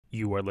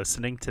You are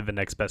listening to the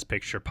Next Best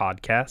Picture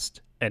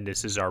podcast, and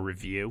this is our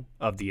review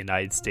of The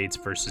United States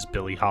versus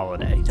Billie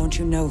Holiday. Don't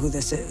you know who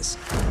this is?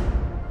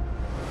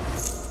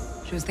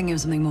 She was thinking of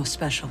something more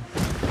special.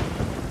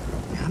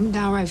 I'm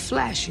downright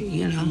flashy,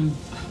 you know.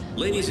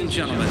 Ladies and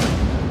gentlemen,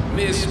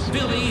 Miss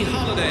Billie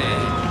Holiday.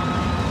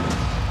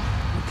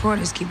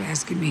 Reporters keep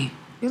asking me,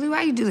 Billie,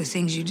 why you do the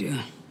things you do?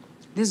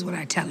 This is what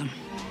I tell them.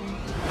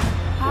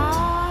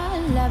 I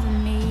love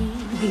me.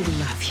 We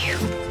love you.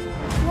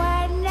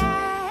 When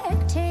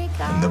I take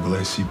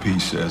NAACP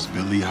says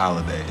Billie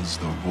Holiday is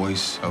the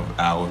voice of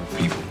our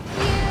people.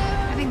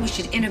 I think we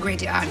should integrate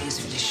the audience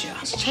for this show.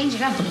 Let's change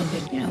it up a little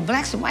bit. You know,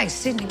 blacks and whites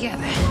sitting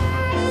together.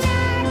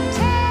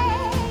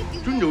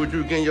 You knew what you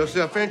were getting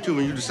yourself into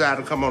when you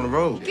decided to come on the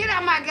road. Get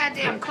out my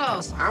goddamn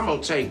clothes. I'm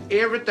gonna take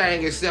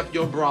everything except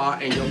your bra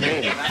and your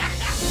man.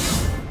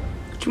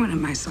 Which one of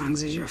my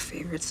songs is your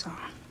favorite song?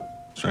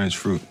 Strange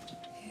Fruit.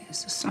 Yeah,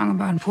 it's a song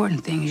about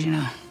important things, you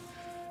know.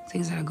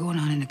 Things that are going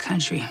on in the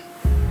country.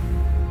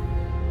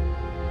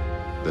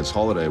 This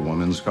holiday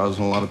woman's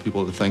causing a lot of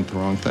people to think the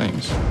wrong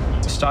things.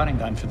 The starting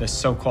gun for this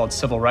so-called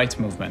civil rights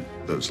movement.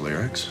 Those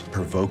lyrics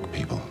provoke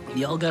people.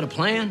 Y'all got a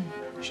plan?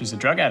 She's a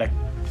drug addict.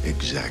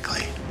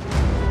 Exactly.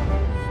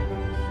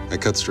 I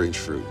cut Strange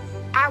Fruit.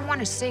 I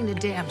want to sing the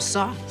damn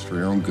song. It's for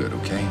your own good,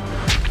 okay?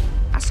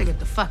 I sing it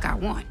the fuck I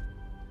want.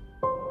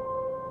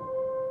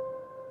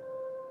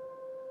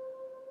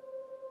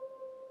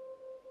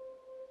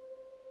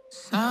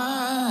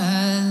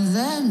 Southern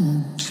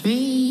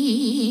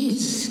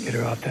trees Get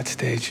her off that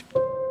stage.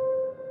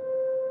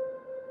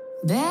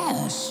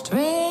 bear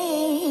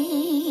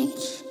strange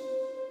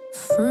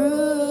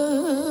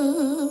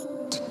fruit.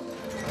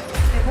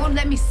 They won't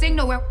let me sing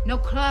nowhere. No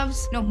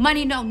clubs, no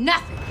money, no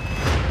nothing.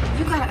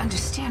 You gotta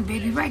understand,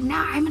 baby, right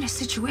now I'm in a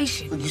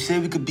situation. You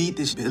said we could beat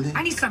this, Billie.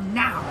 I need something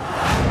now.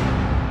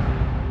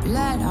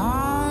 Blood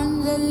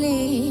on the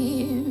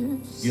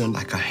leaves You're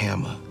like a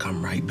hammer.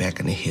 Come right back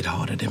and it hit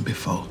harder than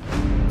before.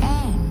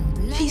 and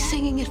blood. She's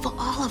singing it for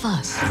all of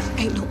us.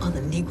 Ain't no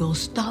other Negro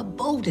star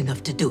bold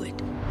enough to do it.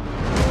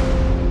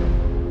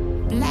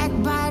 Black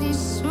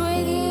bodies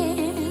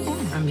swinging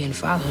I'm being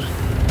followed.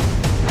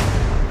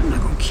 I'm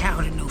not gonna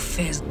cower to no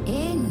fizz.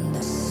 in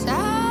the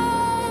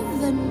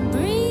southern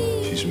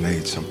breeze. She's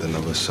made something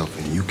of herself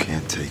and you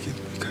can't take it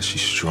because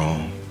she's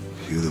strong,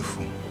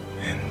 beautiful,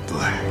 and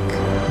black.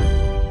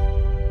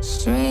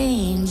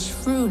 Strange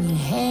fruit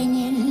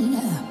hanging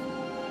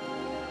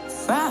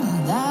from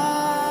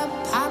the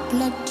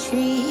poplar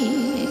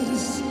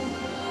trees.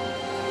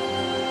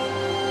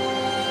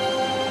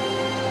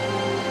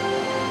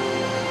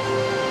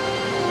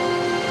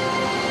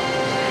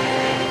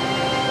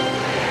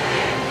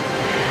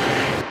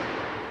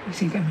 You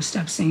think I'm gonna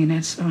stop singing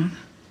that song?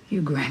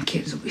 You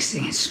grandkids will be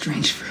singing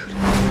Strange Fruit.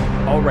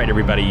 All right,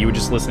 everybody, you were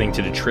just listening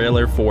to the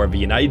trailer for The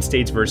United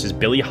States versus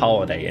Billie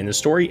Holiday, and the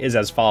story is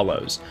as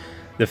follows.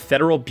 The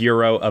Federal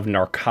Bureau of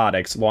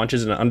Narcotics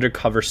launches an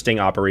undercover sting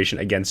operation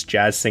against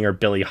jazz singer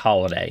Billie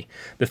Holiday.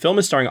 The film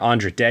is starring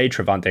Andra Day,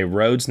 Trevante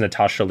Rhodes,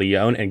 Natasha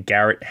Lyonne, and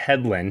Garrett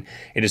Hedlund.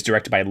 It is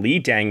directed by Lee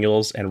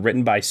Daniels and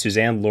written by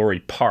Suzanne Laurie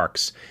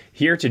Parks.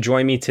 Here to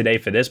join me today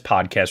for this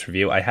podcast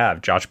review, I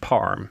have Josh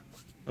Parham.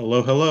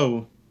 Hello,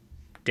 hello.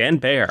 Dan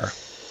Baer.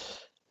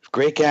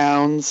 Great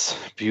gowns,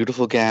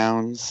 beautiful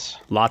gowns.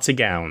 Lots of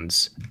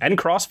gowns. And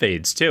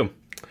crossfades, too.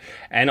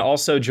 And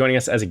also joining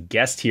us as a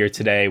guest here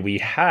today, we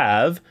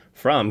have,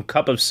 from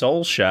Cup of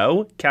Soul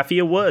Show,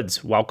 Kaffia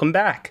Woods. Welcome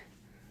back.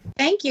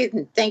 Thank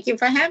you. Thank you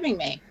for having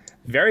me.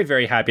 Very,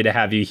 very happy to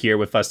have you here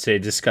with us today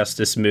to discuss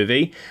this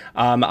movie.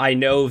 I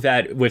know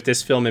that with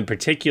this film in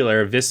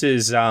particular, this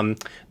is the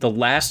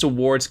last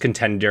awards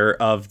contender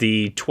of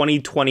the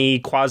 2020,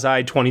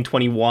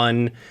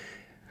 quasi-2021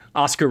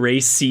 Oscar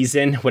race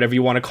season, whatever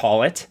you want to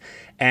call it.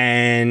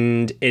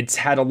 And it's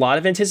had a lot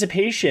of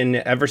anticipation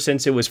ever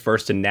since it was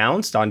first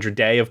announced. Andra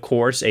Day, of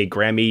course, a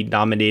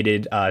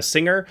Grammy-nominated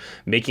singer,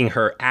 making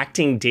her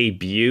acting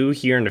debut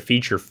here in a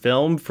feature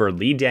film for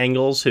Lee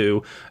Daniels,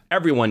 who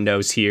everyone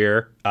knows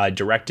here,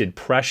 directed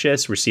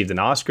Precious, received an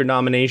Oscar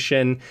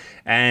nomination.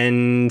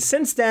 And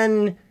since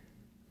then,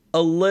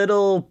 a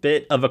little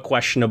bit of a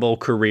questionable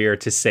career,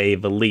 to say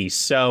the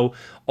least. So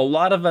a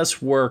lot of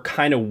us were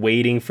kind of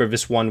waiting for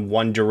this one,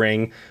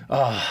 wondering,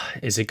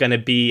 is it going to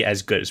be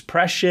as good as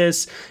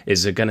Precious?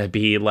 Is it going to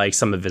be like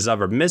some of his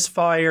other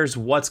misfires?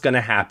 What's going to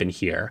happen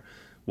here?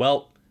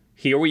 Well,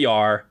 here we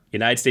are,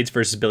 United States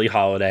versus Billie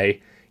Holiday.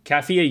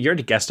 Kaffia, you're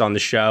the guest on the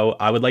show.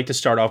 I would like to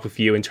start off with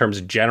you in terms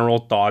of general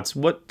thoughts.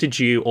 What did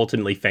you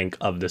ultimately think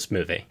of this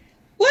movie?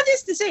 Well,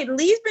 just to say,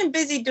 Lee's been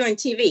busy doing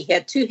TV. He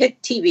had 2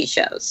 hit TV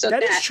shows. So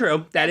that is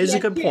true. That is a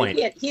good point.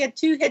 He had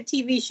 2 hit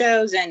TV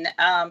shows and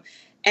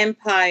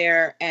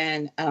Empire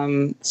and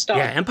Star.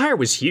 Yeah, Empire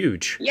was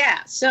huge.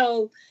 Yeah.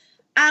 So,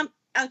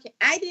 okay.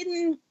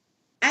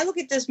 I look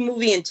at this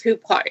movie in 2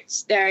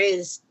 parts. There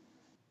is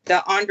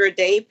the Andra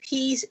Day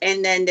piece,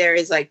 and then there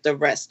is like the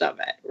rest of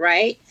it,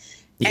 right?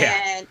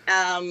 Yeah.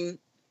 And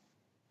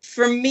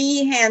for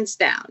me, hands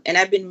down, and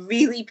I've been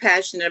really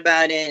passionate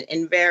about it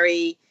and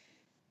very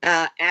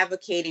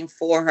advocating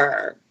for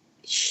her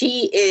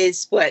she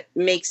is what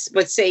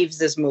saves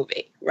this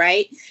movie,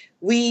 right?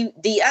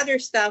 The other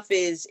stuff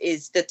is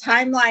the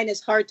timeline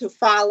is hard to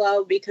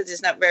follow because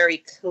it's not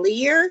very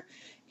clear,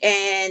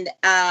 and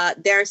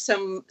there's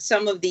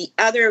some of the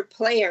other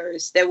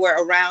players that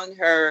were around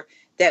her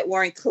that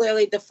weren't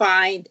clearly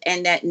defined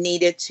and that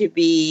needed to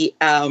be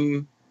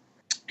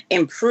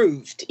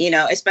improved,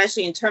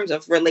 especially in terms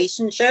of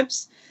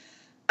relationships.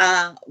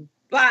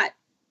 But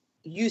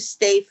you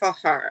stay for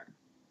her.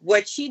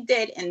 What she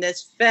did in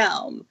this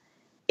film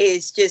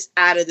is just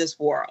out of this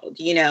world.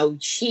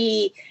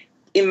 She,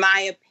 in my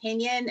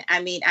opinion,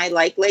 I mean, I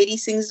like Lady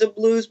Sings the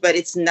Blues, but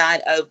it's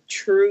not a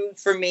true,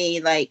 for me,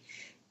 like,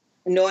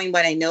 knowing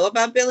what I know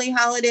about Billie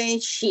Holiday,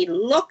 she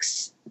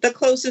looks the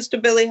closest to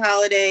Billie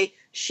Holiday.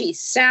 She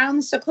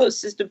sounds the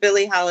closest to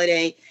Billie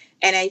Holiday.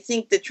 And I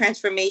think the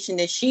transformation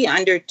that she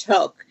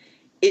undertook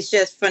is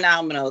just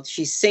phenomenal.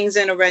 She sings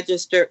in a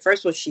register.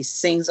 First of all, she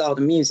sings all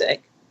the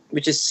music,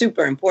 which is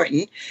super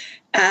important.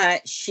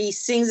 She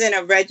sings in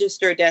a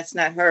register that's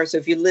not her. So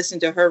if you listen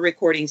to her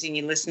recordings and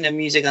you listen to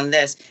music on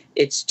this,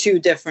 it's two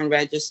different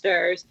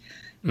registers.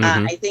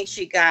 I think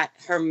she got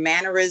her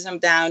mannerism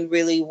down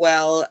really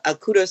well.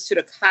 Kudos to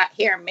the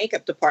hair and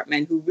makeup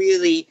department who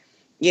really,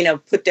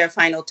 put their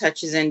final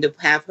touches in to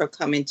have her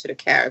come into the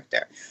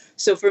character.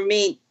 So for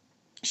me,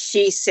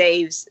 she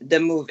saves the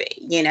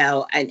movie,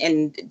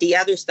 and the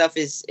other stuff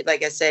is,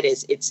 like I said,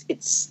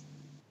 it's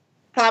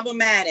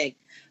problematic,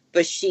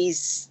 but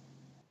she's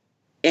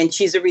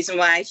the reason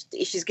why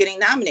she's getting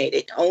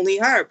nominated. Only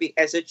her,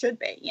 as it should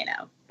be,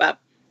 but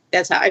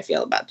that's how I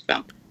feel about the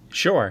film.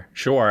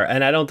 Sure.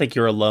 And I don't think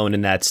you're alone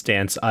in that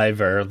stance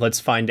either. Let's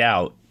find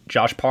out.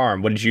 Josh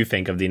Parham, what did you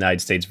think of the United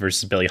States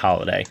versus Billie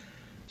Holiday?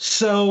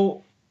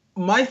 So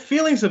my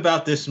feelings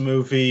about this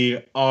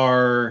movie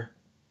are,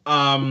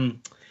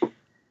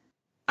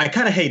 I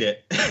kind of hate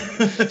it.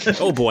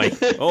 Oh boy.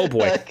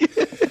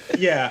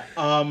 Yeah.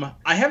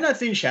 I have not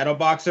seen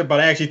Shadowboxer, but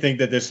I actually think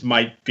that this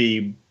might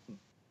be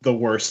the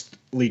worst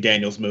Lee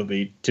Daniels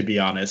movie, to be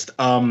honest.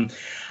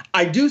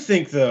 I do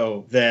think,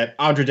 though, that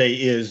Andra Day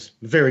is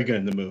very good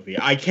in the movie.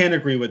 I can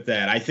agree with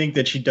that. I think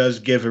that she does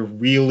give a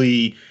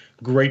really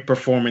great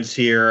performance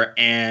here,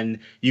 and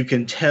you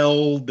can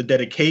tell the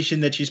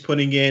dedication that she's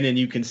putting in, and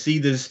you can see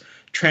this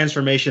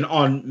transformation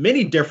on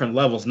many different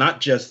levels,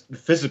 not just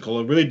physical.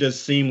 It really does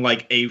seem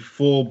like a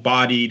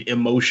full-bodied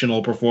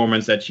emotional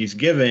performance that she's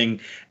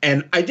giving,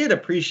 and I did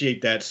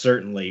appreciate that,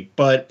 certainly.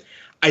 But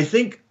I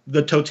think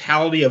the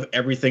totality of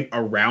everything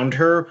around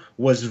her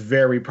was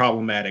very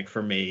problematic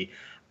for me.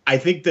 I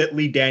think that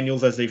Lee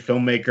Daniels as a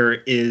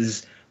filmmaker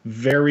is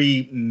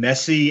very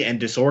messy and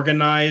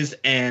disorganized,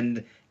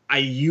 and I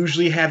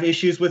usually have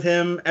issues with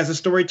him as a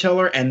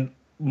storyteller, and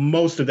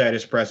most of that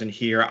is present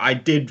here. I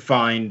did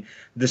find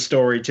the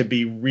story to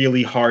be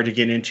really hard to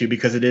get into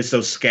because it is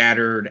so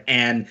scattered,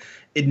 and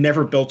it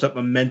never built up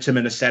momentum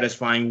in a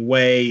satisfying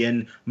way,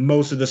 and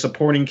most of the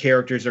supporting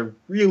characters are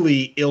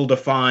really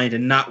ill-defined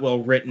and not well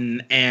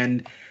written,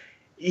 and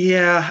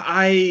yeah,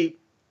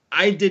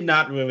 I did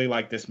not really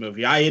like this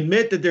movie. I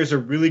admit that there's a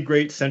really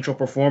great central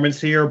performance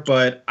here,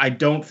 but I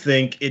don't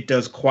think it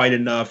does quite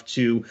enough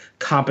to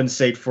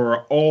compensate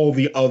for all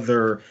the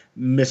other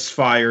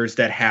misfires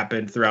that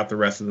happened throughout the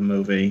rest of the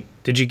movie.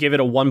 Did you give it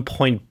a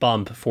 1-point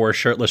bump for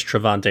shirtless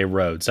Trevante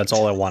Rhodes? That's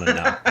all I want to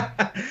know.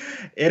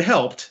 It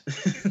helped.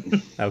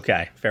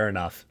 Okay, fair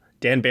enough.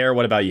 Dan Baer,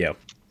 what about you?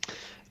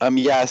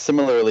 Yeah,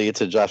 similarly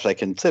to Josh, I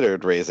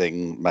considered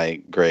raising my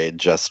grade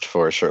just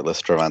for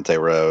shirtless Trevante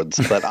Rhodes.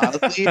 But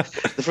honestly,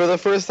 for the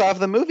first half of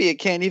the movie, it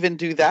can't even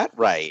do that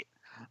right.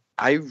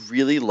 I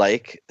really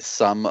like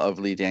some of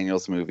Lee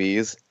Daniels'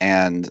 movies,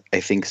 and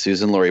I think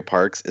Susan Laurie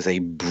Parks is a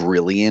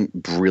brilliant,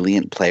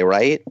 brilliant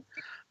playwright.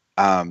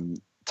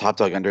 Top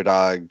Dog,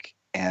 Underdog,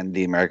 and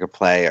The America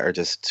Play are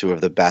just two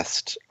of the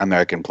best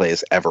American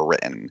plays ever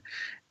written.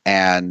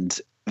 And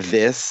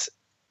this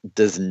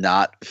does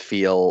not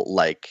feel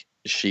like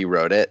she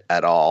wrote it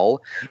at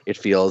all. It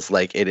feels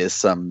like it is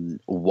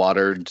some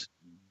watered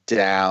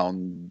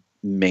down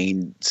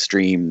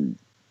mainstream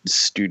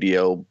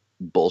studio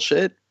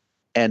bullshit.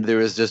 And there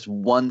was just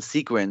one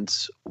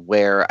sequence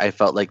where I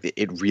felt like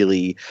it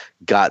really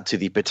got to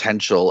the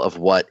potential of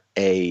what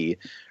a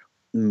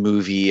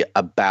movie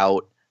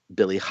about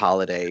Billie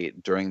Holiday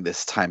during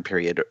this time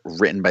period,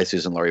 written by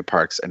Susan Laurie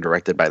Parks and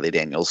directed by Lee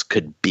Daniels,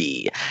 could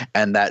be.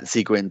 And that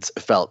sequence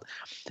felt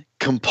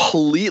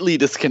completely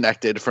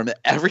disconnected from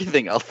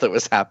everything else that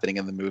was happening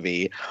in the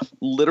movie,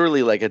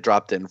 literally like it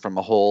dropped in from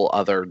a whole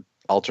other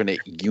alternate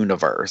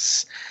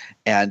universe,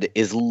 and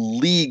is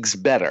leagues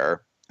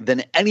better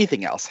than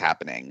anything else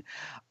happening.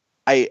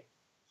 My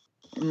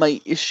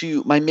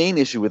main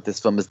issue with this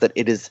film is that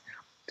it is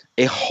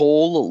a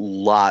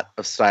whole lot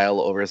of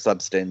style over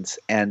substance,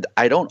 and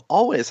I don't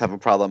always have a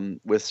problem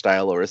with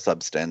style over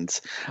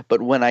substance,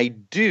 but when I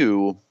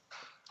do,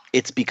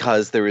 it's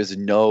because there is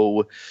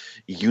no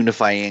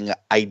unifying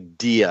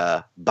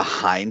idea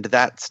behind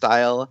that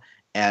style,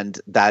 and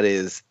that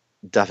is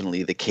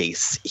definitely the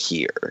case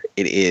here.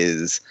 It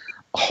is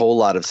a whole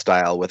lot of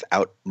style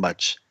without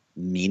much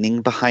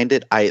meaning behind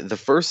it. The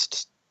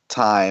first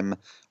time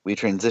we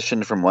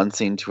transitioned from one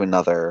scene to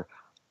another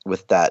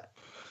with that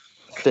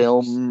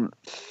film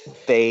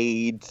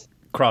fade,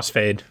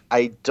 crossfade,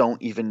 I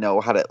don't even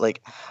know how to,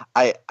 like,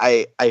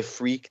 I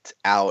freaked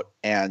out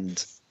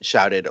and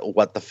shouted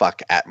 "what the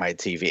fuck" at my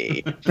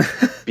TV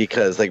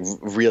because, like,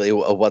 really,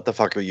 what the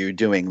fuck are you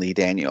doing, Lee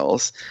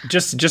Daniels?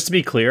 Just to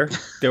be clear,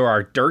 there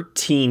are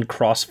 13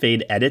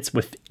 crossfade edits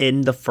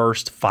within the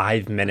first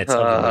 5 minutes of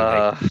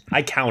the movie.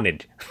 I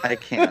counted. I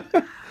can't.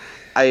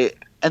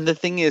 And the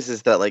thing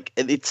is that, like,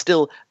 it's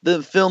still,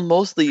 the film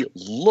mostly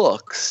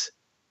looks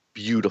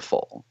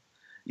beautiful.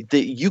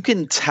 You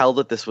can tell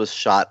that this was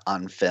shot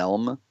on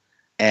film,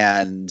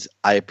 and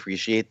I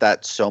appreciate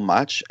that so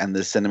much. And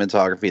the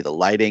cinematography, the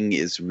lighting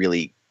is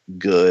really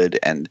good,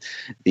 and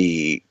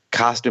the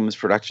costumes,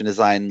 production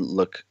design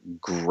look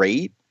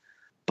great,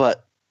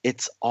 but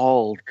it's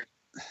all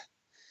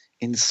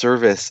in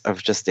service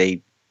of just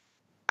it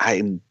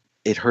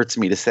hurts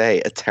me to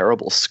say, a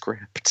terrible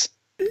script.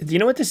 Do you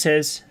know what this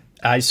is?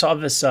 I saw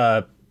this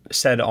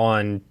said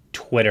on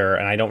Twitter,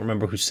 and I don't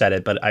remember who said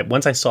it, but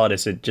once I saw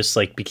this, it just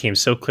like became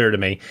so clear to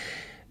me.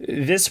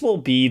 This will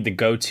be the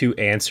go-to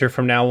answer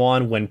from now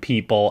on when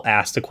people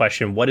ask the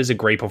question, what is a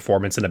great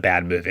performance in a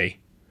bad movie?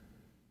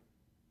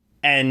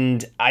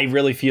 And I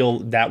really feel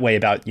that way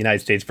about United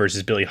States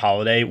versus Billie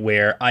Holiday,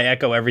 where I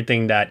echo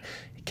everything that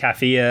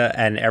Kafia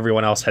and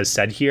everyone else has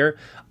said here.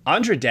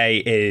 Andra Day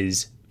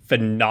is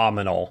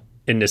phenomenal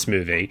in this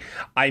movie.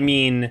 I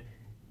mean,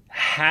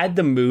 had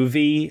the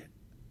movie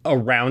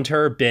around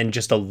her been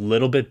just a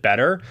little bit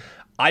better,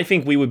 I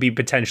think we would be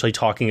potentially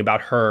talking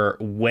about her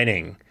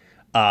winning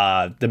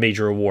the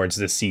major awards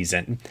this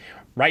season.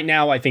 Right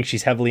now, I think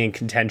she's heavily in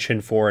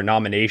contention for a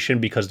nomination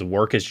because the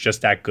work is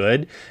just that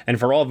good. And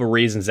for all the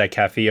reasons that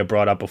Kafia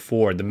brought up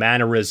before, the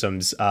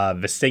mannerisms,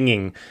 the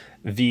singing,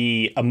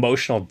 the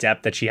emotional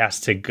depth that she has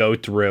to go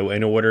through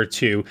in order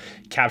to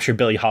capture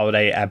Billie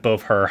Holiday at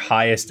both her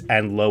highest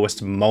and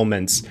lowest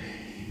moments.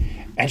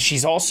 And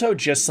she's also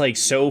just like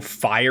so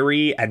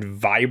fiery and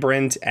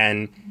vibrant.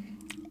 And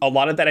a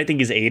lot of that, I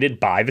think, is aided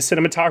by the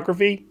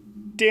cinematography,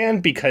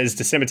 Dan, because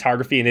the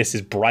cinematography in this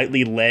is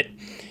brightly lit,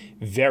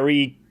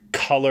 very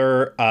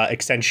color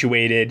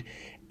accentuated,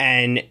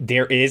 and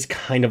there is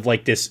kind of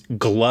like this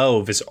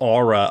glow, this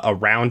aura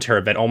around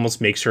her that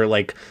almost makes her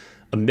like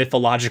a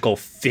mythological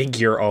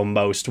figure,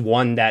 almost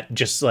one that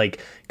just like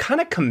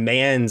kind of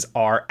commands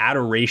our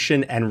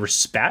adoration and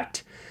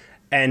respect.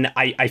 And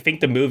I think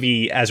the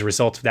movie, as a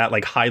result of that,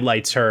 like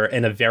highlights her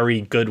in a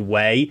very good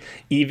way,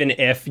 even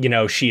if, you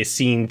know, she is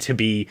seen to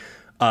be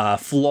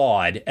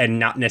flawed and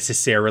not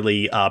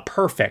necessarily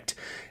perfect.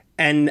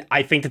 And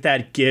I think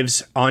that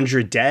gives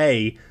Andra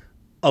Day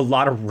a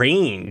lot of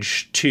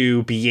range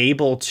to be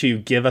able to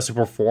give us a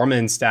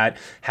performance that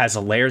has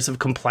layers of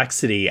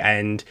complexity.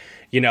 And,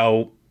 you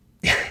know,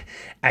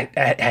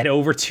 at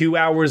over 2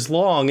 hours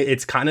long,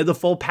 it's kind of the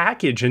full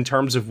package in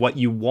terms of what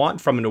you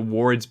want from an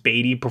awards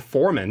baity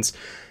performance.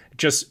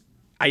 Just,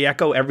 I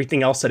echo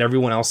everything else that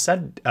everyone else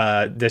said.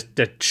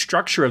 The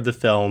structure of the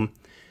film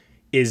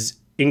is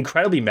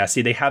incredibly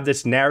messy. They have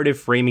this narrative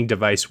framing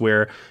device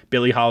where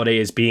Billie Holiday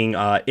is being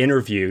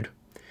interviewed,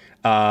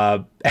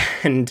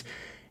 and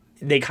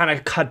they kind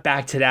of cut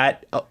back to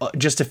that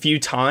just a few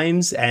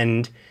times,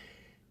 and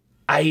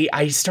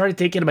I started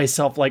thinking to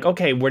myself, like,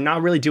 okay, we're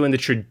not really doing the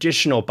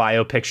traditional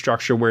biopic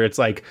structure where it's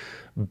like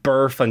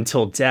birth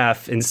until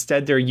death.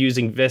 Instead, they're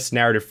using this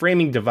narrative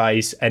framing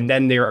device, and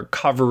then they're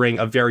covering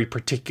a very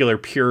particular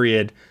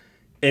period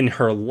in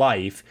her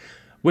life,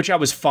 which I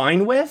was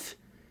fine with.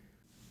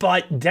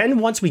 But then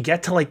once we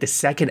get to like the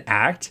second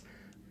act,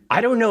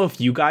 I don't know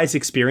if you guys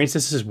experience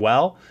this as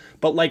well,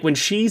 but like when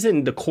she's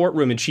in the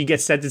courtroom and she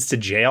gets sentenced to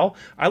jail,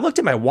 I looked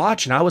at my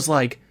watch and I was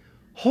like,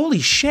 holy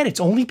shit, it's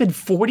only been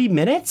 40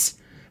 minutes?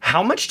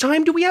 How much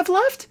time do we have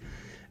left?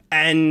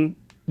 And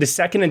the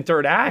second and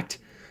third act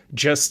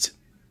just,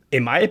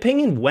 in my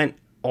opinion, went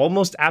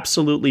almost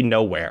absolutely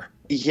nowhere.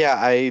 Yeah,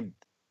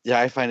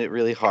 I find it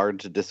really hard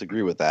to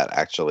disagree with that,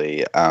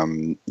 actually.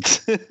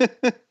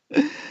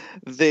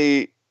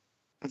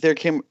 There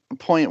came a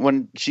point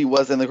when she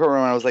was in the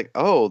courtroom and I was like,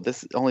 oh, this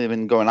has only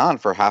been going on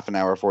for half an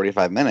hour,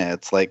 45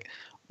 minutes. Like,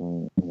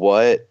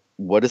 what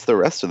is the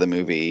rest of the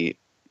movie?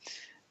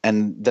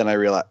 And then I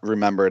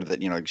remembered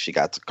that, you know, she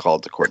got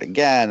called to court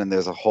again, and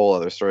there's a whole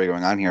other story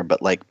going on here.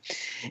 But like,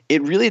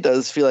 it really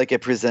does feel like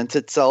it presents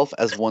itself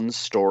as one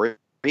story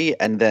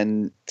and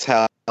then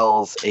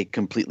tells a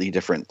completely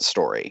different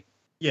story.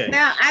 Yeah.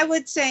 Now, I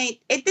would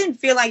say it didn't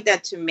feel like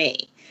that to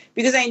me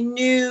because I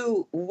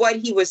knew what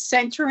he was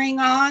centering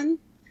on.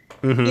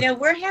 Mm-hmm. You know,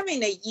 we're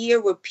having a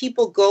year where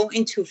people go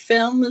into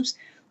films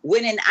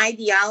with an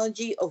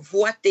ideology of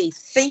what they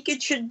think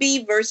it should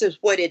be versus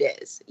what it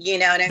is. You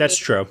know what I mean? That's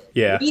true.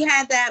 Yeah. We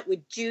had that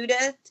with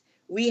Judith.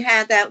 We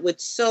had that with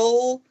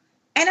Soul.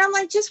 And I'm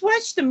like, just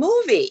watch the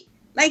movie.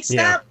 Like,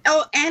 stop.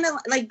 Yeah.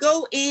 Like,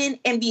 go in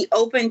and be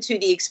open to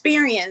the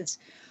experience,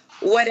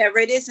 whatever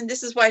it is. And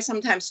this is why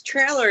sometimes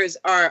trailers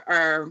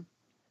are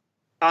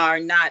are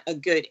not a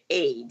good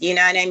aid. You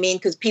know what I mean?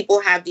 Because people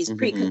have these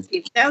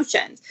preconceived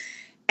notions.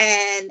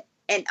 And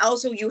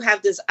also you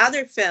have this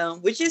other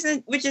film, which is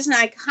an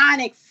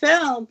iconic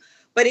film.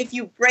 But if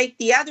you break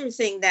the other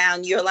thing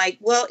down, you're like,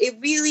 well, it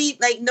really,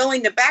 like,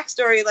 knowing the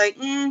backstory, like,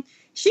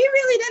 she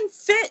really didn't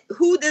fit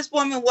who this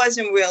woman was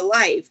in real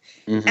life.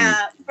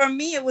 For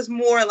me, it was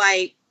more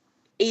like,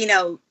 you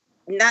know,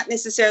 not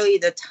necessarily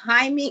the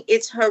timing,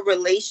 it's her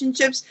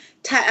relationships.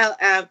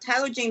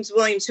 Tyler James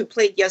Williams, who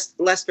played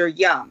Lester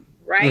Young,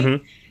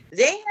 right?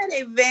 They had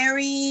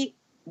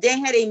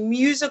a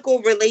musical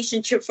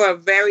relationship for a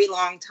very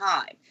long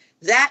time.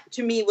 That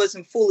to me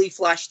wasn't fully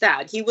fleshed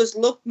out. He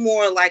looked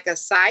more like a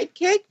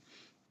sidekick,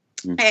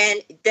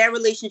 and their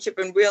relationship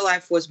in real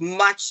life was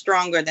much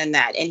stronger than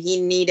that. And he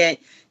needed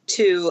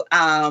to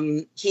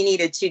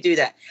do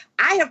that.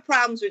 I have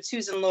problems with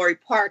Susan Laurie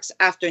Parks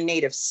after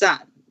Native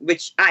Son,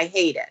 which I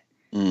hated.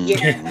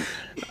 Yeah,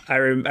 I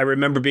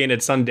remember being at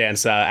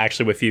Sundance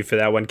actually with you for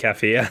that one,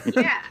 Cafe. Yeah,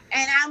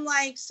 and I'm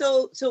like,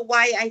 so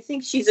why? I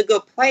think she's a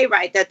good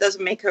playwright. That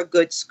doesn't make her a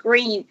good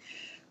screen.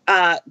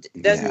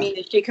 Doesn't mean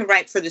that she can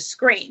write for the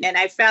screen. And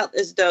I felt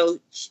as though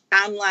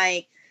I'm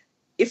like,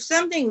 if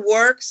something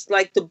works,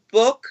 like the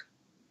book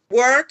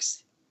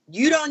works,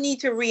 you don't need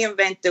to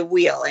reinvent the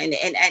wheel. And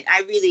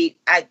I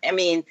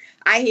mean,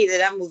 I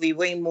hated that movie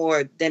way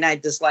more than I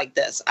disliked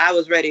this. I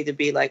was ready to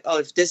be like, oh,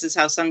 if this is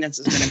how Sundance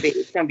is going to be,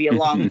 it's going to be a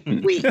long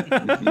week.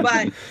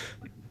 But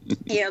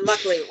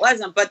luckily it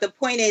wasn't. But the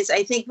point is,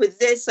 I think with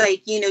this,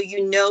 like,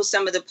 you know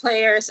some of the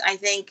players. I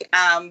think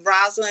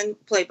Rosalind,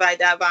 played by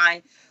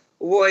Divine,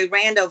 Roy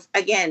Randolph,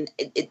 again,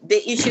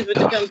 the issues with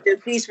the film,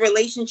 these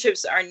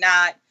relationships are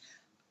not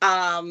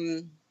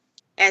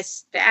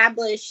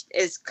established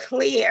as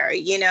clear,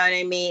 you know what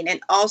I mean?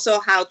 And also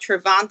how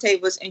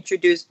Trevante was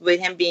introduced with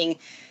him being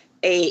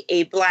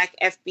a Black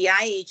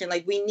FBI agent.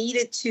 Like,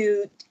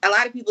 a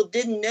lot of people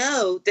didn't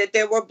know that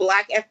there were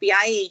Black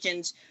FBI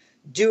agents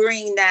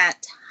during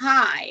that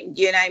time,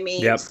 you know what I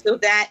mean? Yep. So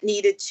that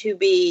needed to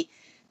be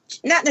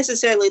not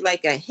necessarily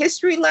like a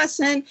history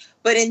lesson,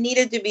 but it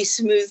needed to be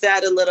smoothed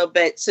out a little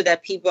bit so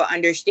that people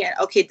understand,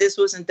 okay, this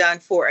wasn't done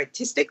for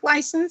artistic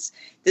license.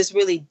 This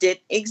really did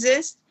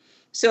exist.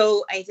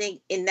 So I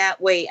think in that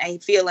way, I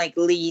feel like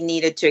Lee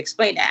needed to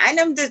explain that. I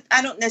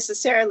don't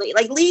necessarily,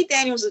 like, Lee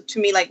Daniels to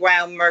me, like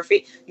Ryan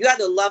Murphy, you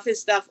either love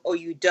his stuff or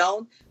you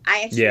don't.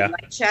 I actually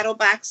like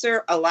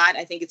Shadowboxer a lot.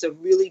 I think it's a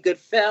really good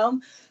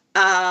film.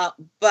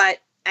 But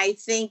I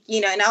think,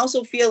 and I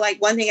also feel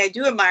like one thing I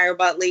do admire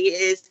about Lee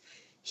is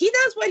he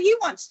does what he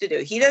wants to do.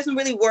 He doesn't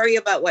really worry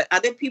about what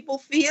other people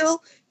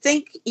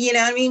think, you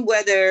know what I mean?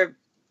 Whether,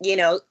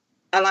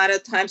 a lot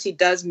of times he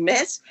does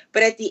miss,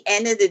 but at the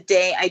end of the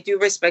day, I do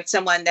respect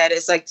someone that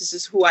is like, this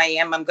is who I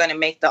am. I'm going to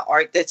make the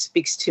art that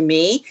speaks to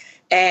me.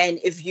 And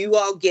if you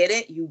all get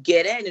it, you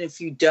get it. And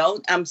if you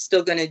don't, I'm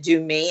still going to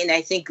do me. And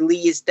I think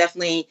Lee is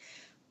definitely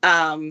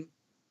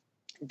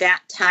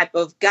that type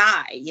of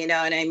guy, you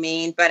know what I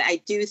mean? But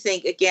I do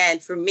think, again,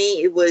 for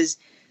me,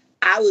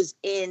 I was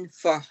in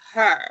for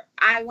her.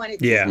 I wanted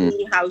to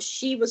see how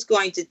she was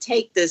going to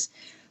take this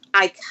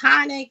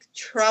iconic,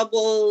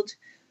 troubled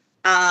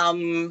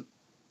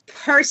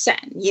person,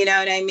 you know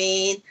what I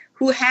mean,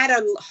 who had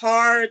a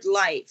hard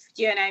life,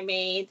 you know what I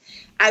mean?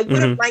 I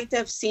would have liked to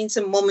have seen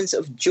some moments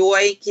of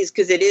joy,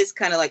 because it is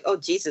kind of like, oh,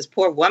 Jesus,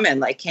 poor woman.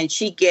 Like, is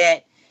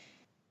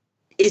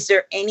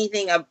there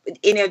anything,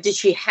 did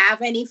she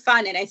have any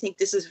fun? And I think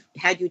this is,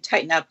 had you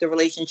tighten up the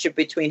relationship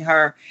between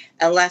her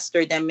and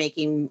Lester, them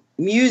making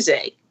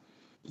music,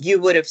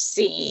 you would have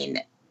seen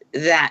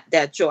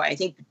that joy. I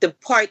think the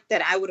part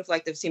that I would have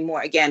liked to have seen more,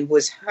 again,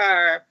 was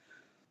her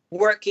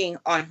working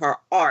on her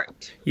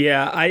art.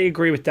 Yeah, I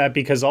agree with that,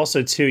 because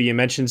also, too, you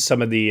mentioned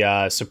some of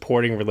the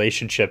supporting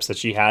relationships that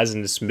she has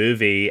in this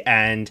movie.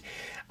 And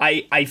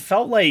I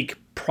felt like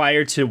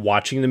prior to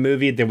watching the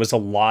movie, there was a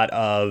lot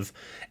of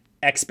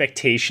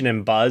expectation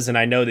and buzz. And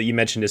I know that you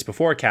mentioned this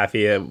before,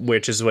 Kathy,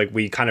 which is like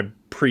we kind of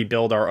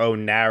pre-build our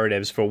own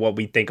narratives for what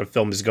we think a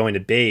film is going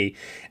to be.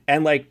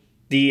 And like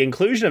the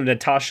inclusion of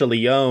Natasha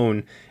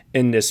Lyonne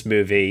in this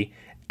movie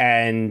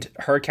and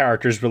her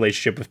character's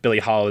relationship with Billie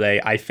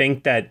Holiday, I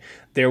think that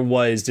there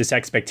was this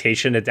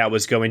expectation that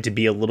was going to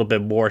be a little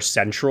bit more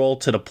central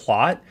to the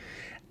plot.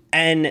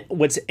 And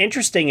what's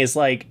interesting is,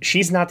 like,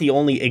 she's not the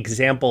only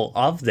example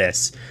of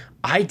this.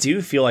 I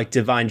do feel like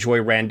Divine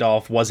Joy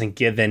Randolph wasn't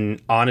given,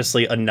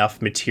 honestly,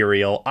 enough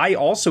material. I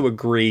also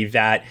agree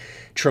that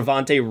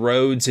Trevante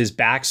Rhodes'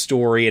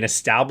 backstory and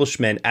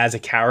establishment as a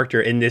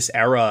character in this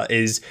era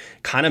is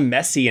kind of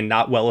messy and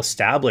not well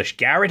established.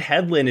 Garrett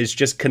Hedlund is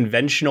just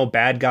conventional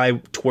bad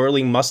guy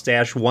twirling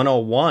mustache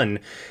 101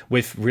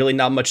 with really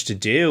not much to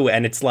do.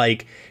 And it's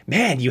like,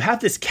 man, you have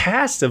this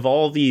cast of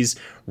all these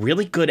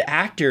really good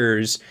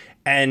actors,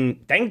 and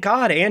thank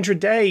God Andra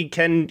Day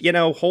can,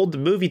 hold the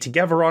movie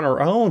together on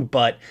her own.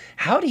 But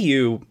how do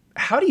you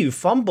how do you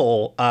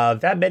fumble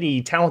that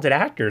many talented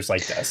actors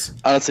like this?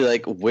 Honestly,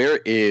 like, where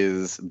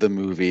is the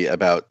movie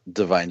about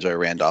Divine Joy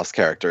Randolph's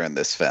character in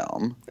this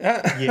film?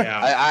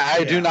 Yeah.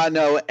 I do not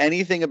know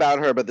anything about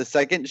her, but the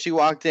second she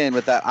walked in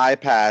with that eye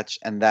patch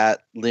and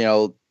that,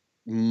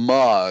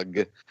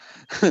 mug,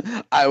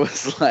 I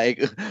was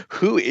like,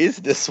 who is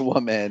this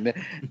woman?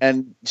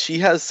 And she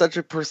has such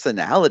a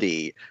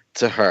personality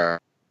to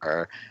her,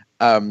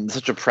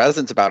 such a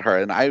presence about her.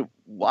 And I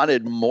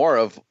wanted more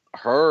of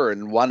her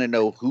and want to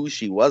know who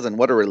she was and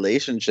what her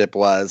relationship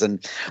was.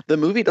 And the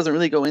movie doesn't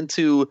really go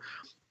into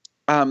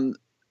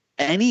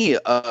any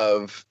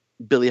of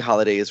Billie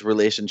Holiday's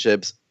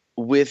relationships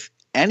with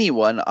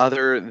anyone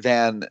other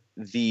than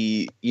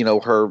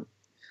her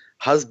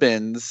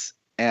husbands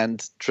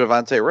and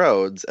Trevante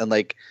Rhodes, and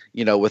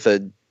with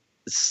a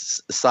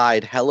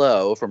side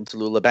hello from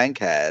Tallulah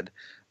Bankhead.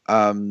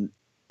 And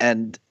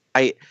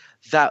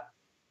that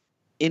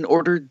in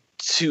order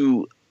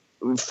to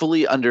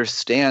fully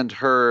understand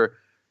her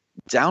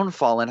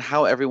downfall and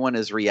how everyone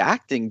is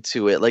reacting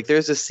to it, like,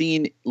 there's a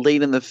scene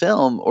late in the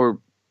film, or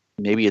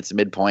maybe it's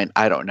midpoint,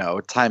 I don't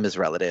know, time is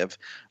relative,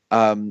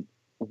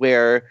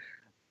 where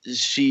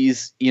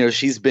she's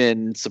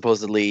been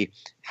supposedly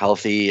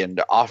healthy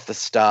and off the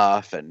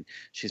stuff and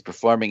she's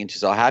performing and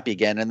she's all happy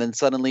again, and then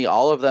suddenly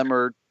all of them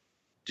are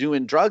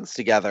doing drugs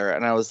together,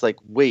 and I was like,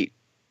 wait,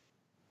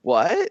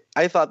 what?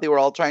 I thought they were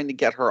all trying to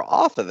get her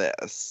off of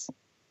this.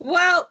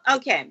 Well,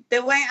 okay.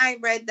 The way I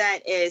read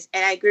that is,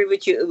 and I agree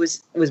with you, it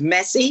was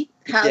messy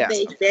how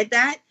they did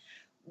that.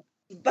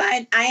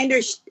 But I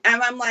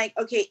understand. I'm like,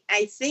 okay,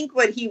 I think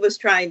what he was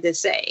trying to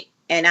say,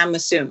 and I'm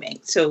assuming,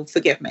 so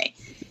forgive me,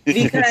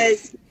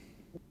 because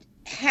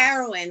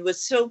heroin was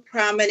so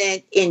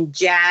prominent in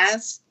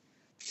jazz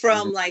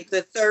from like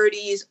the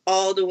 30s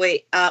all the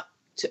way up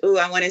to,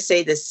 I want to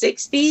say the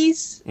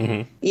 60s,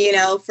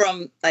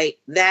 from like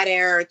that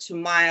era to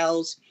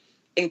Miles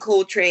and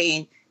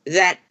Coltrane.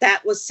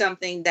 That was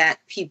something that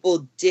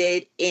people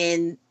did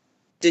in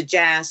the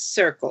jazz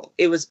circle.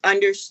 It was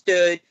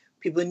understood.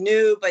 People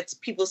knew, but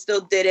people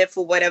still did it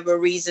for whatever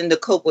reason, to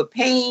cope with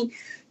pain,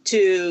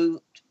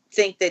 to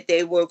think that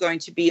they were going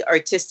to be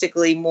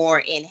artistically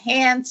more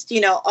enhanced,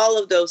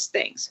 all of those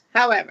things.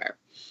 However,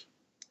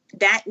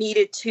 that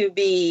needed to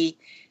be,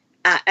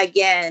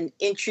 again,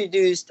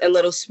 introduced a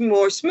little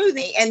more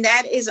smoothly. And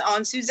that is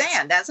on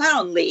Suzanne. That's not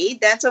on Lee.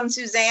 That's on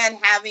Suzanne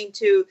having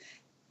to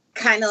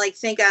kind of like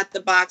think out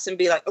the box and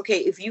be like, okay,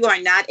 if you are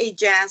not a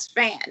jazz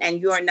fan and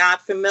you are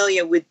not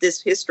familiar with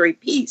this history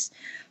piece,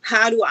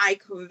 how do I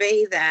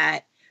convey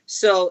that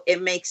so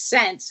it makes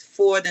sense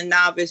for the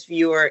novice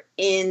viewer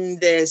in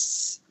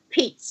this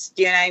piece?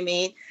 Do you know what I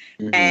mean?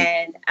 Mm-hmm.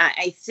 And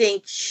I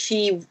think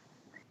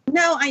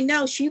I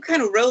know she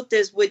kind of wrote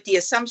this with the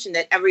assumption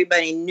that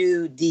everybody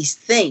knew these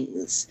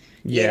things,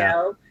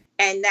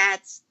 and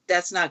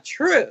that's not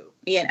true.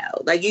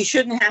 Like, you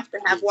shouldn't have to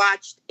have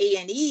watched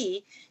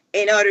A&E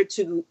in order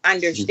to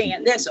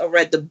understand this or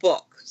read the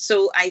book.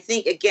 So I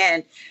think,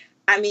 again,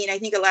 I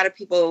think a lot of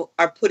people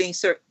are putting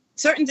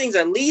certain things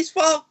are Lee's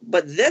fault,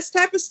 but this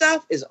type of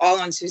stuff is all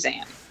on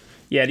Suzanne.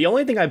 Yeah, the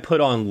only thing I put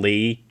on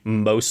Lee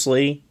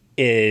mostly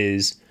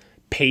is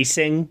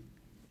pacing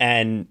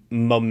and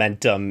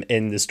momentum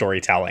in the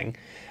storytelling.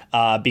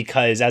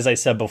 Because, as I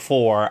said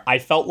before, I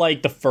felt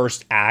like the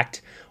first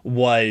act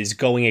was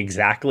going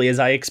exactly as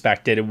I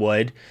expected it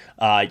would.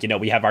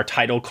 We have our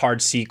title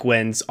card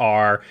sequence,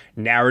 our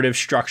narrative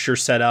structure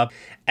set up,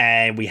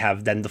 and we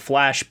have then the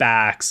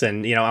flashbacks.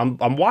 And,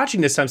 I'm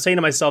watching this, I'm saying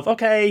to myself,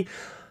 okay,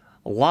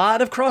 a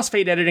lot of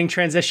crossfade editing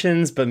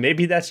transitions, but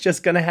maybe that's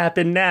just going to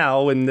happen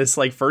now in this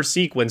first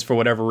sequence for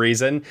whatever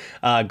reason.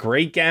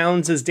 Great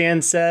gowns, as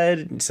Dan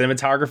said.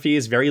 Cinematography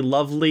is very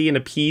lovely and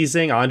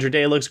appeasing. Andra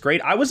Day looks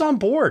great. I was on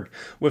board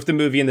with the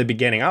movie in the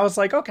beginning. I was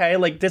like, okay,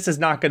 this is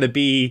not going to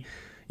be,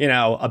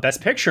 a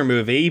Best Picture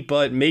movie,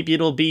 but maybe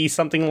it'll be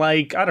something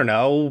like, I don't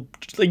know,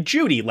 like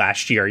Judy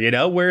last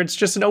year, where it's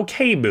just an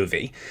okay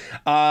movie.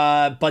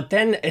 But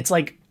then it's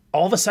like,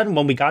 all of a sudden,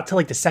 when we got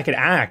to the second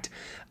act,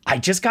 I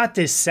just got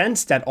this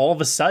sense that all of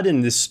a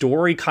sudden this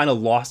story kind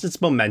of lost its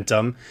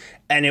momentum,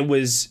 and it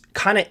was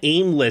kind of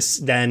aimless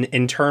then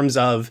in terms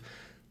of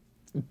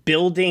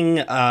building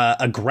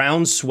a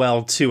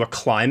groundswell to a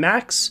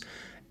climax.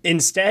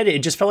 Instead,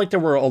 it just felt like there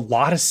were a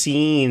lot of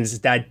scenes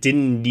that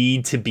didn't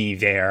need to be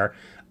there,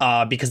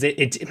 because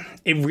it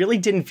really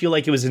didn't feel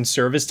like it was in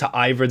service to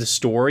either the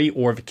story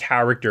or the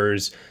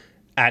characters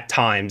at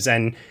times.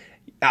 And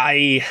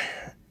I've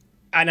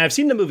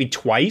seen the movie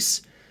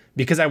twice,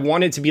 because I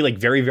wanted to be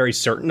very, very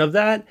certain of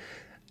that.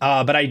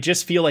 But I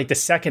just feel like the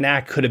second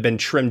act could have been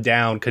trimmed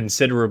down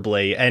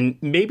considerably. And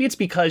maybe it's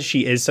because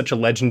she is such a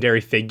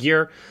legendary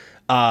figure.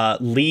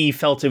 Lee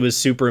felt it was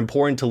super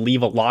important to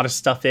leave a lot of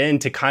stuff in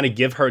to kind of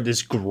give her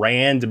this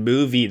grand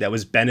movie that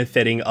was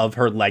benefiting of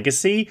her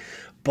legacy.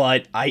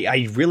 But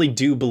I really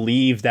do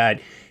believe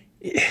that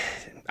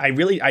I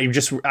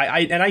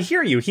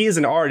hear you. He is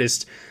an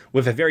artist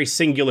with a very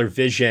singular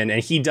vision,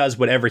 and he does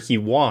whatever he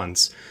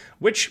wants,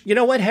 which, you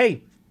know what?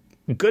 Hey,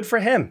 good for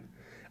him.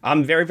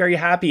 I'm very, very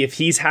happy if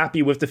he's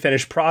happy with the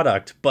finished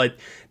product, but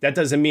that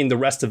doesn't mean the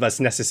rest of us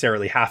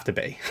necessarily have to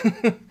be.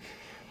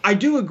 I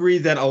do agree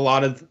that a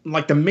lot of,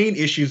 like, the main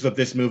issues of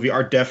this movie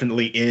are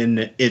definitely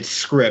in its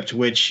script,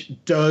 which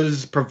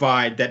does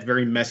provide that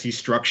very messy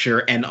structure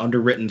and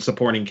underwritten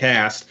supporting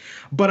cast.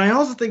 But I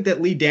also think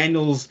that Lee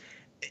Daniels,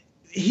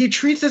 he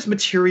treats this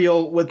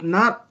material with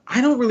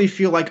I don't really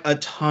feel like a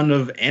ton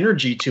of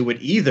energy to it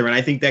either. And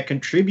I think that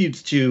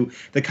contributes to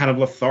the kind of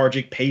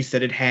lethargic pace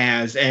that it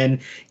has. And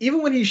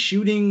even when he's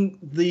shooting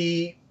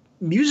the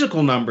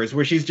musical numbers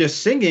where she's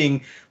just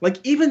singing, like,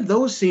 even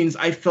those scenes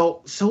I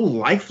felt so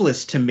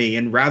lifeless to me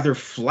and rather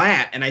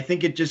flat, and I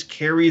think it just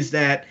carries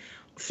that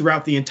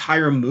throughout the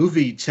entire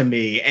movie to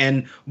me.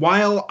 And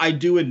while I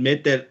do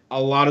admit that a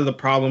lot of the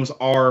problems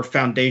are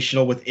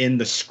foundational within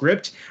the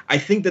script, I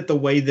think that the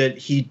way that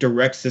he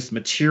directs this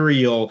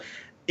material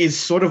is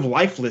sort of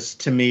lifeless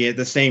to me at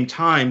the same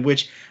time,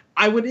 which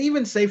I would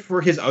even say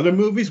for his other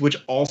movies, which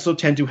also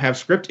tend to have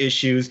script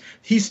issues,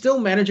 he still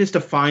manages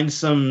to find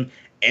some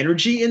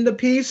energy in the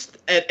piece,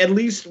 at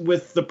least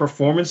with the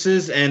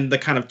performances and the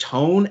kind of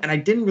tone. And I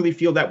didn't really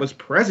feel that was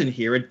present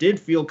here. It did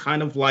feel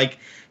kind of like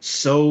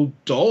so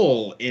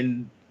dull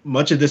in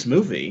much of this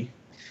movie.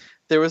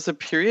 There was a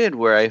period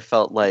where I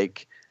felt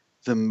like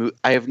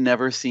I have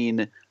never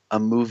seen a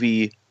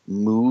movie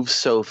move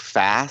so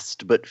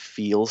fast but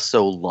feel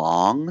so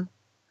long,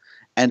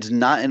 and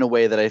not in a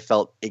way that I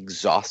felt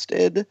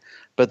exhausted,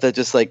 but that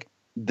just like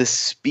the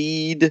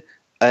speed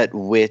at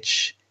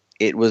which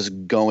it was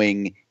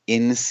going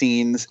in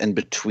scenes and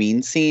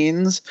between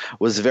scenes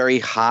was very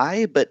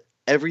high, but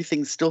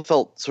everything still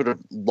felt sort of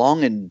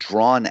long and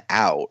drawn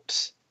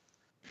out.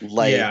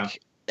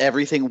 Like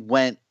everything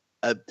went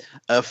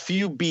a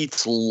few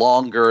beats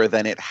longer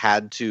than it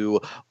had to,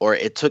 or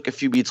it took a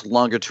few beats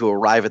longer to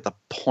arrive at the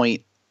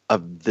point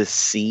of the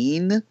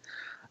scene.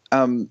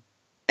 And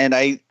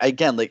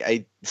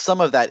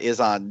some of that is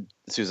on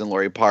Susan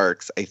Laurie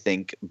Parks, I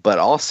think, but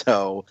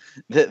also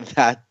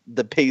that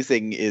the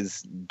pacing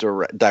is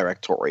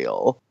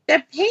directorial.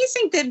 The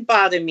pacing didn't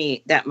bother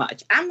me that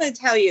much. I'm going to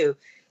tell you,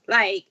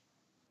 like,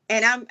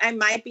 and I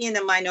might be in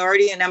the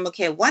minority, and I'm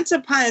okay. Once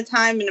Upon a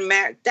Time in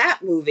America,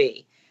 that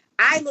movie,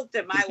 I looked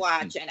at my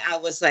watch and I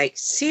was like,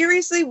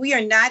 seriously, we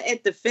are not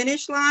at the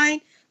finish line?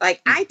 Like,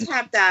 I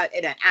tapped out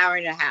in an hour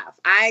and a half.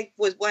 I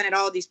wanted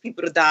all these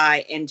people to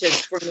die and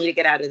just for me to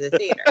get out of the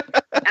theater.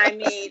 I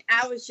mean,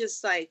 I was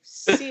just like,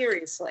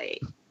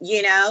 seriously,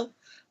 you know?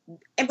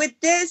 And with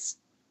this,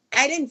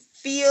 I didn't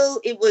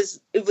feel it was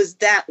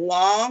that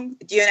long.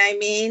 Do you know what I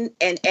mean?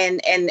 And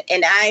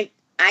I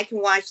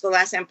can watch The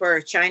Last Emperor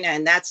of China,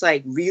 and that's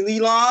like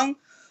really long.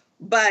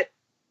 But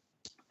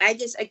I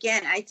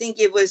think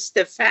it was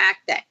the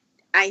fact that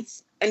and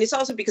it's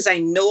also because I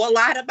know a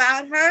lot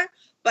about her,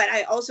 but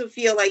I also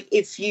feel like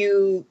if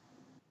I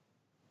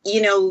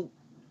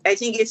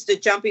think it's the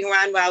jumping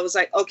around where I was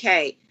like,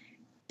 okay,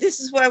 this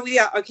is where we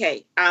are.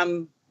 Okay,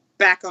 I'm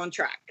back on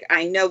track.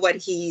 I know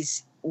what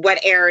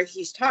era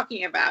he's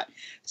talking about.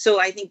 So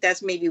I think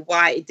that's maybe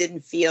why it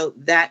didn't feel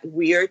that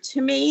weird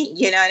to me.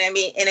 You know what I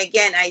mean? And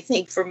again, I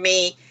think for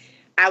me,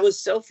 I was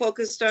so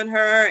focused on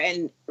her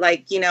and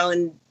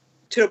and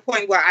to the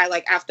point where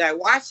after I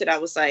watched it, I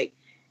was like,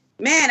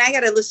 man, I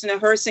got to listen to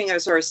her sing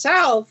as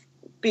herself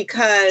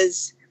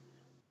because,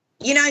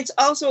 it's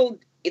also,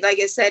 like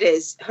I said,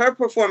 is her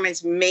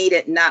performance made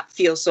it not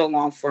feel so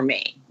long for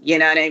me. You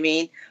know what I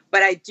mean?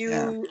 But I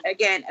do,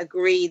 again,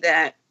 agree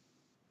that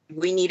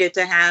we needed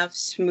to have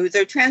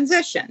smoother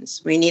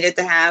transitions. We needed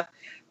to have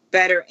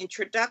better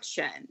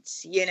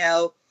introductions,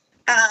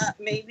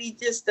 maybe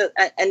just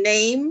a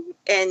name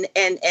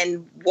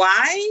and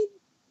why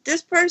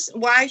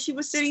she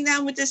was sitting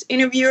down with this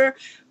interviewer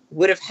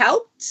would have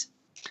helped.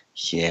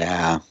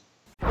 Yeah.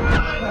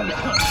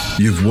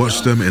 You've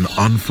watched them in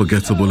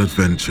unforgettable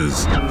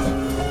adventures,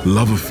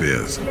 love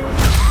affairs,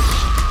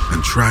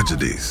 and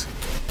tragedies.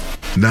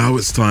 Now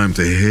it's time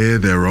to hear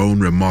their own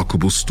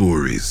remarkable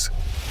stories.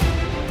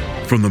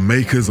 From the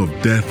makers of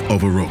Death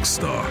of a Rock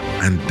Star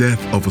and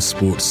Death of a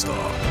Sports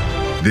Star,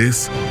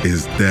 this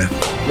is Death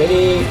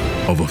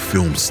of a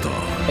Film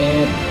Star.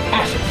 And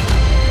action.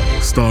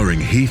 Starring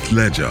Heath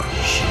Ledger,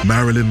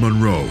 Marilyn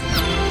Monroe,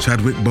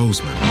 Chadwick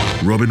Boseman,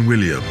 Robin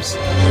Williams,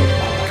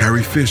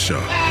 Carrie Fisher,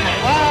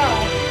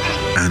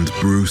 and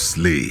Bruce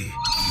Lee.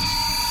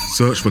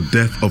 Search for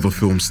Death of a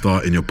Film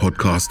Star in your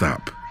podcast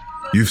app.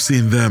 You've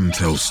seen them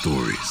tell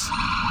stories.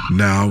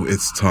 Now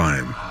it's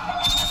time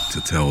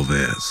to tell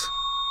theirs.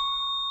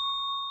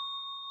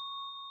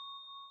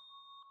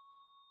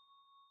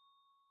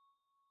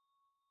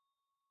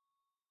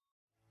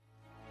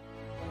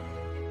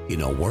 In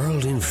a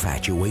world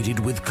infatuated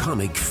with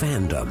comic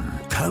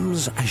fandom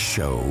comes a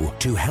show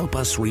to help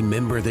us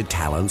remember the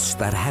talents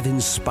that have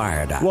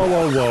inspired us.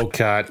 Whoa,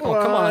 Kat. Oh,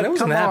 come on. It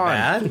wasn't that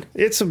bad.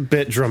 It's a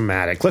bit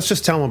dramatic. Let's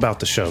just tell them about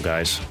the show,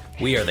 guys.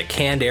 We are the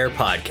Canned Air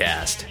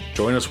Podcast.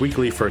 Join us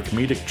weekly for a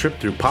comedic trip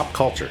through pop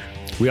culture.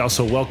 We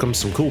also welcome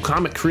some cool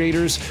comic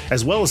creators,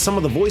 as well as some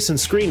of the voice and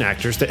screen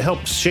actors that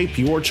helped shape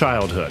your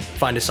childhood.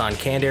 Find us on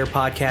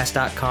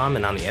CannedAirPodcast.com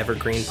and on the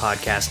Evergreen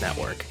Podcast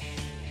Network.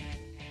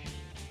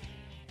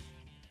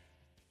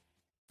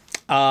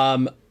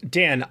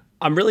 Dan,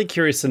 I'm really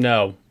curious to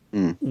know,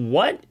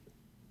 what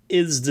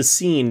is the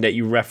scene that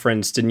you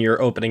referenced in your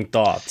opening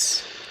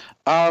thoughts?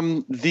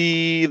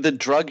 The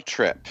drug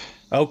trip.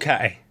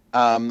 Okay.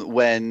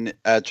 When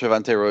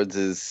Trevante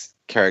Rhodes'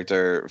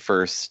 character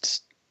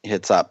first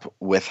hits up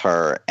with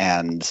her,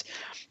 and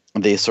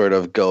they sort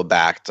of go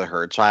back to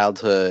her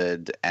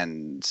childhood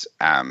and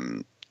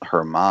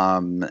her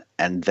mom,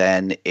 and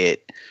then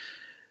it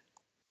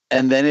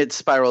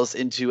spirals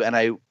into, and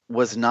I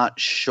was not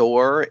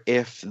sure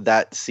if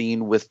that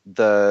scene with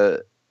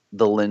the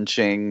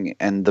lynching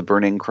and the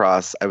burning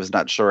cross, I was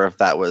not sure if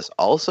that was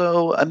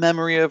also a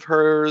memory of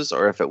hers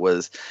or if it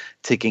was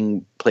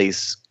taking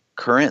place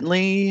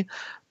currently,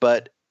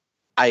 but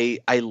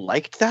I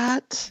liked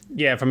that.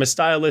 Yeah, from a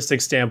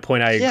stylistic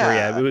standpoint, I agree.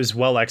 Yeah, it was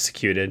well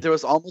executed. There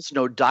was almost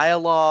no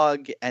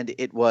dialogue, and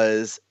it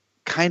was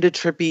kind of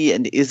trippy,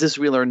 and is this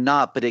real or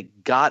not? But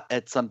it got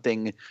at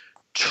something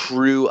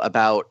true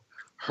about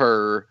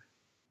her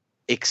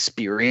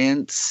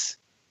experience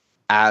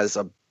as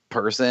a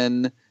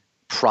person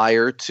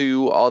prior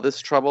to all this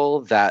trouble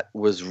that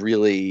was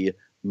really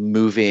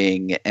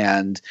moving.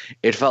 And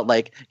it felt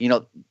like,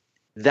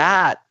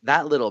 that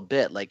little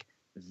bit, like,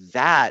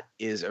 that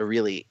is a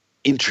really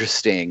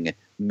interesting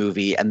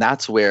movie, and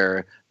that's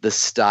where the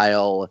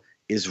style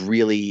is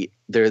really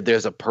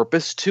there's a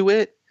purpose to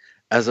it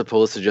as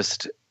opposed to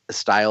just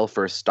style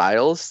for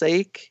style's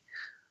sake.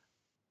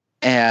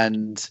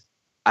 And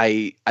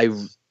I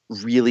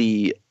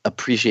really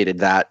appreciated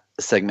that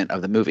segment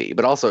of the movie,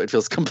 but also it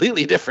feels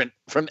completely different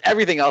from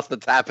everything else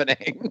that's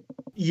happening.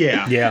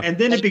 Yeah. And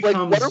then it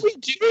becomes, what are we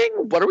doing?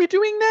 What are we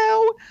doing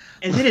now?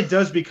 And then it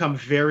does become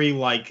very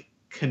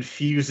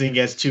confusing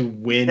as to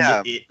when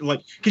it,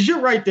 because you're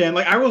right, Dan.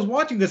 I was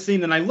watching the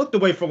scene and I looked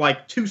away for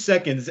 2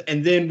 seconds,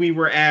 and then we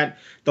were at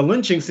the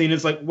lynching scene.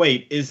 It's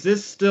wait, is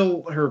this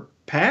still her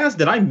past?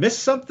 Did I miss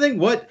something?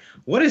 What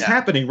is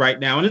happening right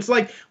now? And it's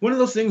one of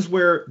those things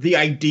where the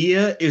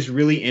idea is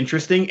really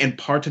interesting and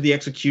parts of the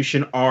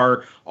execution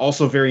are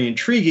also very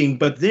intriguing,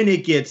 but then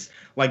it gets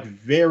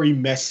very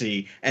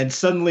messy, and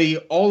suddenly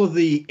all of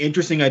the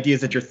interesting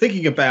ideas that you're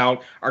thinking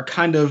about are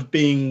kind of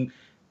being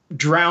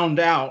drowned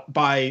out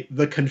by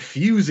the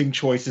confusing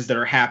choices that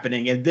are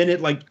happening, and then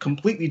it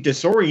completely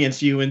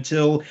disorients you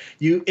until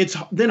it's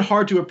then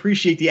hard to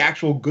appreciate the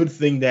actual good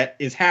thing that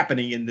is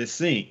happening in this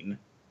scene.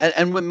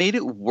 And what made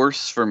it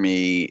worse for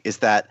me is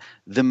that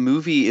the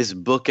movie is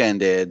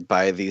bookended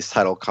by these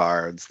title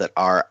cards that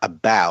are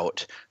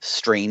about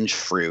strange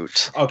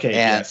fruit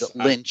and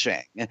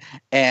lynching.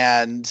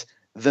 And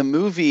the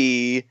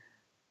movie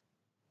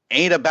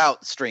ain't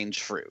about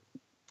strange fruit.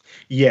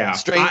 Yeah.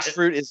 Strange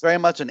fruit is very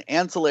much an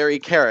ancillary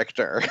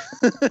character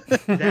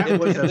that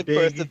was in the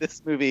course of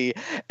this movie.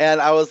 And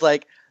I was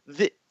like,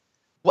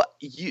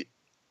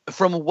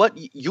 from what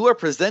you are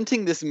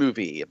presenting this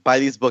movie by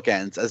these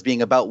bookends as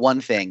being about one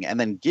thing, and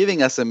then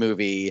giving us a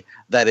movie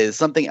that is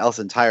something else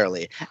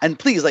entirely. And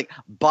please,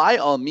 by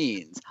all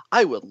means,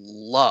 I would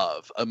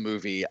love a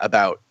movie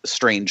about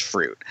strange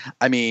fruit.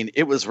 I mean,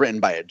 it was written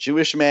by a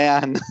Jewish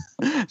man,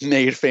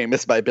 made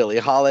famous by Billie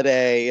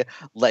Holiday.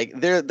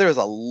 There's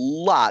a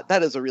lot.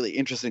 That is a really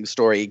interesting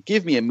story.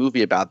 Give me a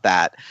movie about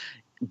that.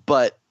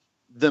 But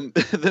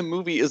the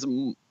movie is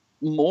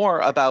more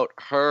about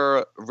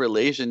her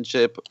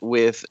relationship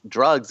with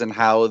drugs and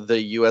how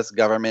the U.S.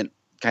 government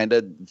kind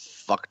of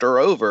fucked her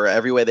over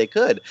every way they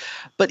could.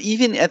 But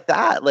even at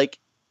that,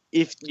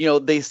 if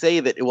they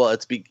say that, well,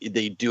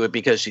 they do it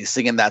because she's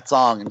singing that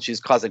song and she's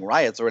causing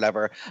riots or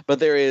whatever, but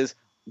there is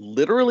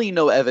literally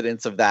no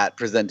evidence of that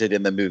presented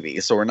in the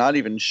movie. So we're not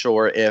even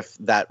sure if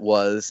that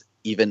was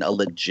even a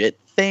legit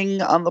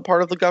thing on the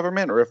part of the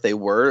government or if they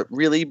were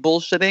really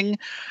bullshitting.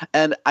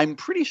 And I'm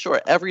pretty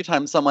sure every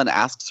time someone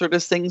asks her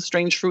to sing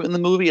Strange Fruit in the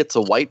movie, it's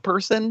a white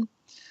person.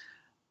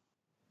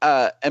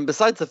 And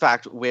besides the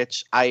fact,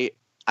 which I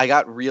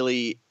got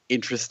really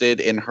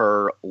interested in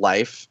her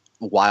life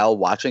while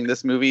watching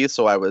this movie,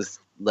 so I was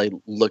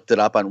looked it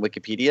up on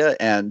Wikipedia,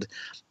 and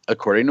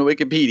according to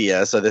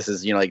Wikipedia, so this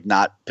is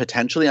not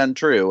potentially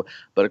untrue,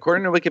 but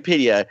according to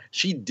Wikipedia,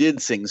 she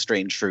did sing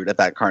Strange Fruit at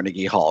that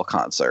Carnegie Hall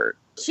concert.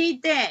 She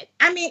did.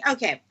 I mean,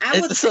 okay,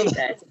 I would say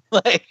this.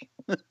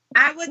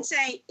 I would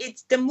say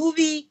it's the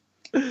movie.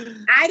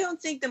 I don't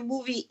think the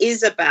movie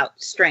is about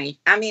Strange.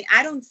 I mean,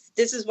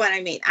 this is what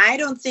I mean. I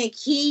don't think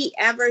he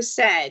ever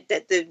said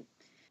that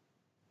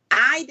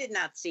I did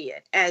not see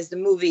it as the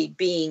movie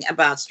being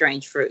about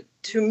Strange Fruit.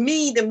 To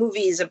me, the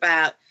movie is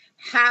about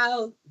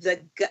how the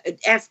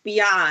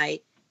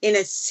FBI, in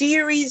a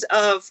series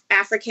of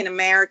African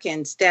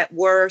Americans that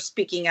were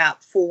speaking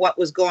up for what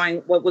was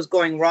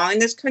going wrong in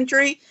this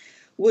country,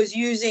 was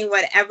using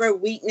whatever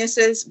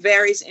weaknesses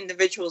various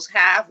individuals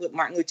have. With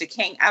Martin Luther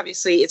King,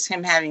 obviously, it's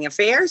him having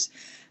affairs.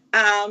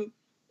 And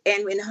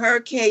in her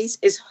case,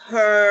 is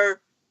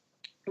her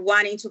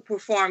wanting to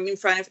perform in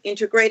front of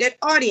integrated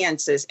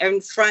audiences.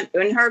 In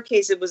her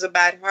case, it was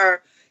about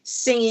her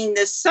singing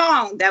this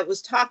song that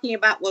was talking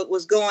about what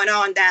was going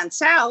on down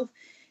south,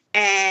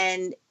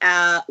 and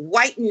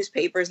white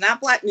newspapers,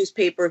 not black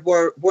newspapers,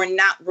 were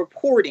not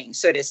reporting,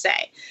 so to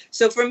say.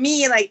 So for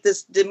me, like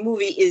the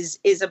movie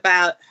is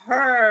about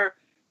her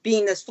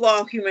being this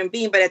flawed human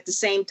being, but at the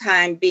same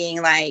time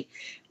being like,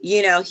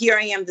 you know, here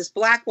I am, this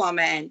black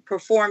woman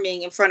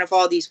performing in front of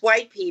all these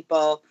white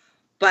people,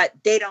 but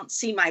they don't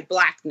see my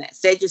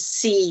blackness. They just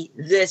see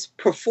this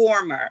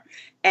performer.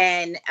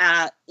 And,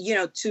 you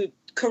know, to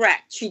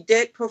correct, she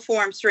did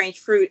perform Strange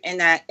Fruit in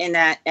that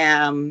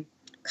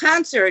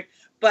concert.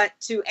 But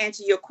to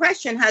answer your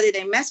question, how did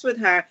they mess with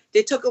her?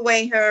 They took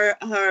away her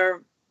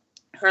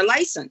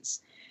license.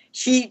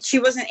 She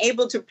wasn't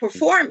able to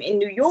perform in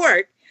New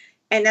York.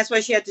 And that's why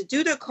she had to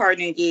do the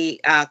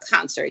Carnegie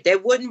concert. They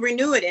wouldn't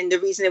renew it. And the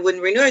reason they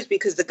wouldn't renew it is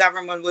because the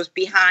government was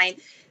behind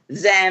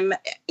them,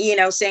 you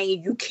know,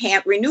 saying you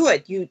can't renew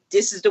it.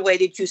 This is the way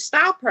that you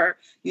stop her.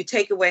 You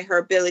take away her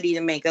ability to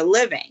make a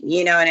living.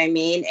 You know what I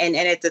mean? And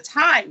at the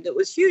time, that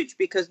was huge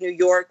because New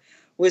York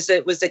was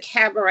a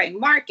cabaret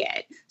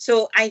market.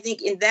 So I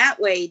think in that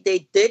way,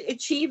 they did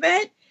achieve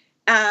it.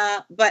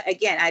 But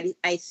again,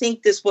 I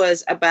think this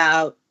was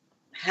about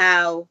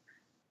how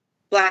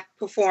Black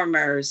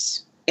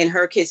performers, in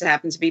her case, it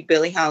happens to be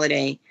Billie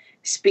Holiday,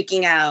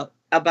 speaking out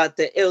about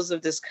the ills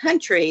of this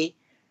country.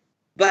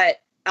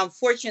 But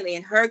unfortunately,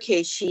 in her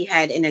case, she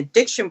had an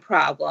addiction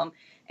problem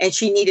and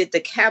she needed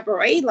the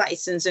cabaret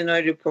license in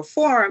order to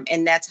perform.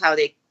 And that's how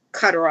they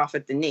cut her off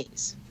at the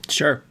knees.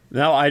 Sure.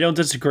 No, I don't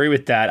disagree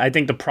with that. I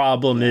think the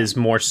problem is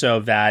more so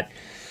that,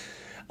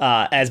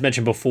 as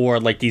mentioned before,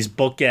 like these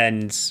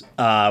bookends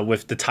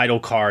with the title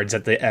cards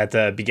at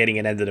the beginning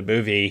and end of the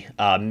movie,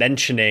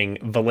 mentioning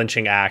the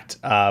lynching act,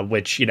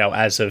 which, you know,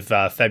 as of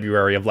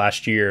February of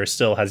last year,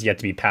 still has yet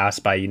to be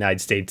passed by United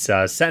States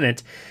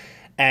Senate.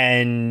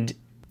 And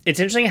it's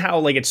interesting how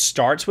like it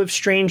starts with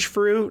Strange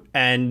Fruit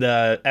and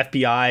the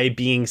FBI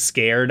being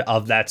scared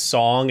of that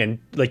song. And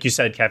like you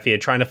said,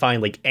 Kefia, trying to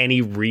find like any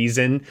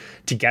reason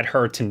to get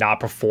her to not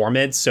perform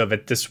it so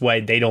that this way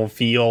they don't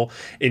feel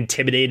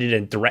intimidated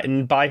and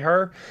threatened by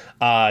her.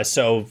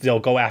 So they'll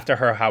go after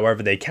her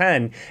however they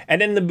can.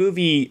 And then the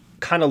movie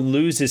kind of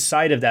loses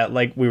sight of that,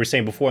 like we were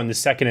saying before, in the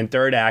second and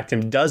third act,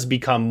 and does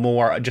become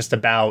more just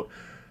about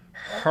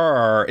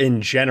her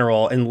in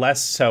general and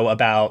less so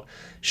about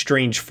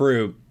Strange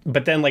Fruit.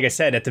 But then, like I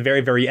said, at the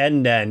very, very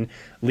end, then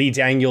Lee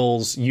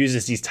Daniels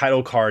uses these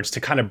title cards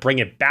to kind of bring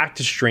it back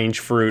to Strange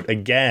Fruit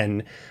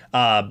again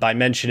by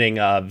mentioning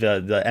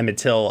the Emmett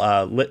Till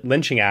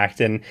lynching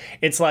act. And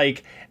it's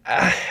like,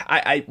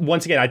 I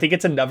once again, I think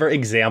it's another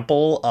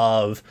example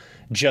of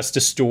just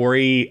a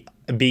story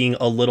being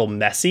a little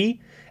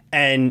messy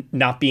and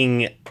not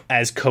being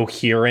as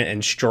coherent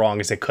and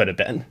strong as it could have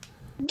been.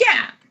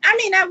 Yeah, I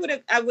mean,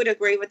 I would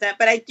agree with that,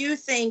 but I do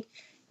think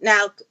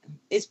now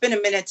it's been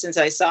a minute since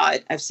I saw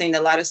it. I've seen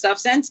a lot of stuff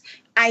since.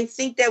 I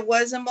think there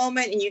was a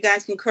moment, and you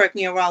guys can correct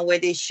me if I'm wrong, where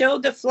they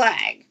showed the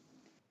flag,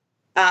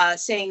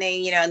 saying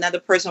another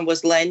person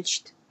was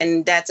lynched,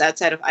 and that's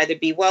outside of Ida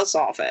B. Wells'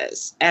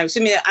 office. And I'm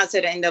assuming that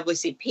outside of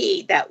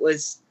NAACP, that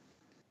was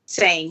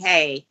saying,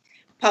 hey,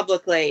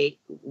 publicly,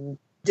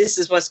 this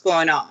is what's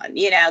going on.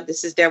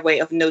 This is their way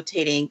of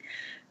notating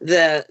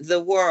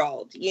the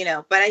world.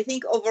 But I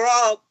think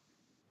overall,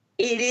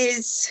 it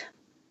is.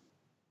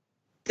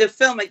 The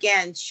film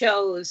again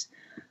shows,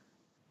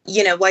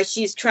 why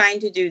she's trying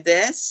to do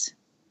this,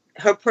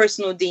 her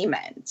personal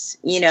demons,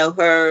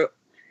 her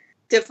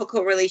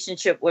difficult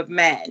relationship with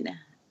men,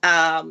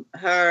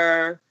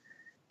 her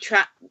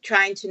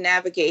trying to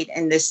navigate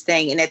in this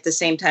thing and at the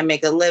same time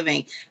make a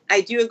living.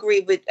 I do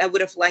agree I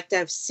would have liked to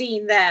have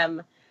seen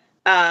them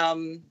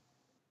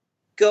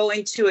go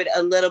into it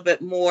a little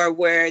bit more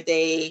where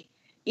they,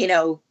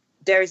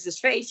 there's this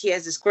face, she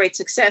has this great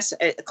success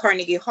at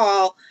Carnegie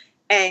Hall,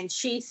 and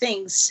she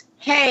thinks,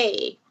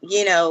 hey,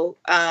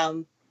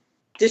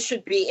 this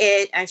should be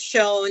it. I've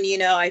shown,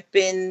 I've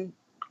been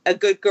a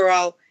good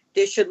girl.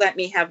 This should let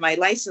me have my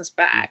license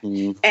back.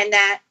 Mm-hmm. And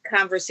that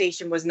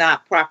conversation was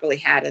not properly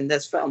had in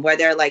this film, where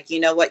they're like, you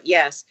know what?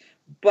 Yes,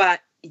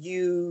 but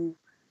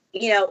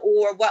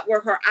or what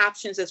were her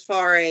options as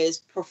far as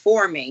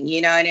performing? You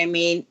know what I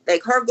mean?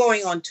 Like her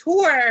going on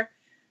tour,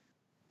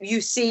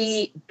 you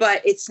see,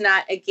 but it's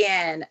not,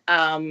 again,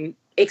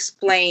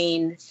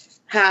 explained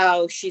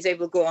how she's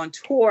able to go on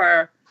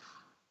tour,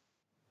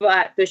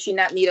 but does she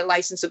not need a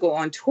license to go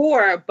on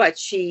tour, but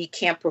she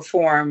can't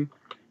perform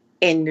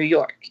in New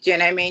York? Do you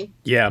know what I mean?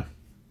 Yeah.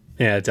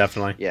 Yeah,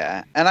 definitely.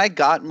 Yeah. And I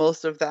got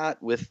most of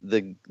that with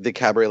the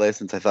cabaret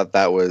license. I thought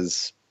that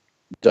was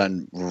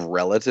done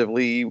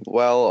relatively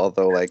well,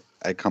 although like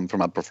I come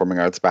from a performing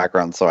arts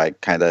background, so I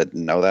kind of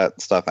know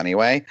that stuff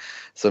anyway.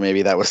 So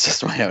maybe that was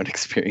just my own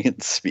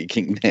experience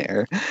speaking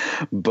there.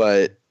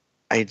 But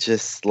I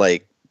just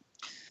like,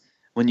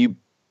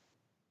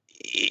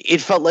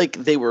 it felt like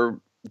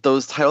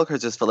those title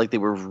cards just felt like they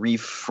were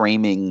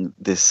reframing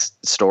this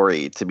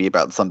story to be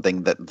about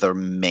something that the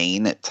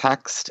main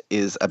text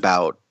is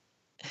about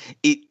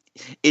it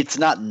it's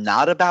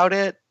not about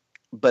it,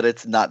 but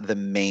it's not the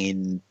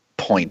main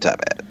point of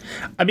it.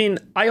 I mean,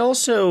 I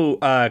also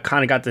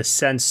kind of got the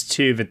sense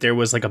too that there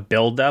was like a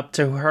build up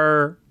to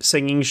her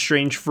singing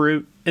Strange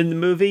Fruit in the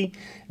movie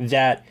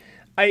that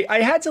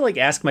I had to like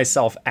ask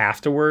myself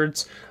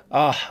afterwards,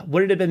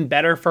 would it have been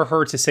better for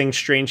her to sing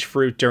Strange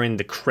Fruit during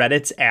the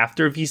credits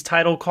after these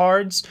title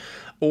cards,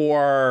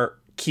 or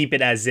keep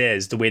it as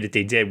is the way that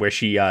they did where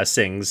she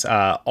sings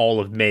All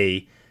of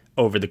Me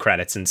over the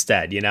credits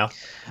instead, you know?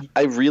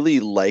 I really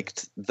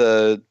liked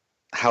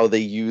how they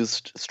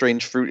used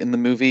Strange Fruit in the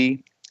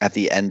movie at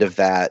the end of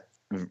that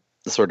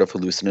sort of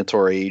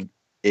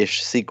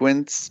hallucinatory-ish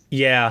sequence.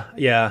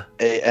 Yeah.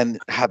 And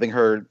having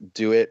her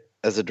do it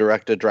as a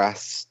direct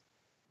address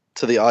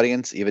to the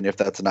audience, even if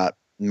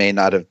may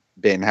not have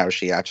been how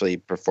she actually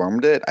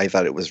performed it, I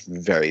thought it was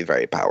very,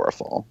 very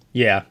powerful.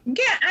 Yeah.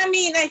 Yeah, I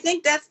mean, I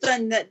think that's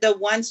the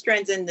one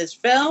strength in this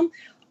film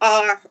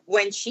are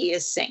when she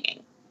is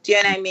singing. Do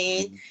you know what I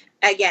mean?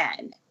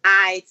 Again,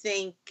 I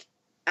think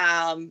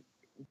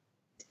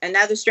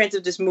another strength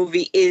of this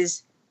movie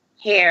is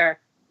hair,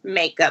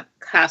 makeup,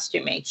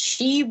 costuming.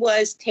 She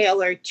was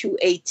tailored to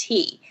a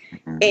T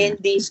in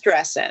these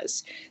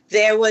dresses.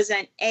 There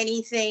wasn't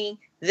anything,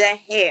 the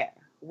hair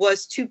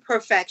was to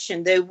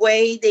perfection. The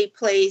way they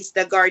placed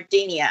the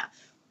gardenia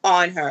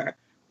on her,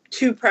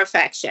 to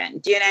perfection.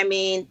 Do you know what I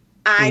mean?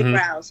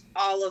 Eyebrows,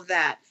 all of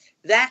that.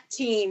 That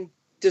team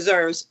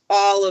deserves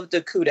all of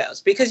the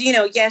kudos because,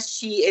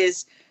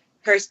 yes,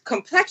 her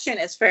complexion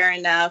is fair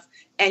enough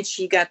and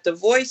she got the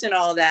voice and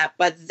all that,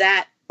 but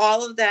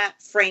all of that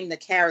framed the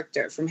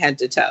character from head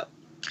to toe.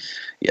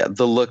 Yeah,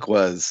 the look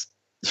was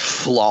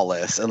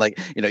flawless. And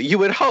you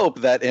would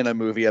hope that in a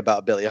movie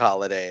about Billie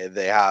Holiday,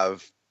 they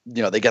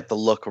get the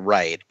look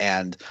right.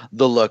 And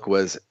the look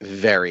was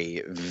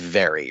very,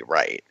 very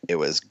right. It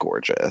was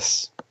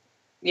gorgeous.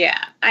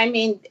 Yeah. I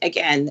mean,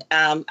 again,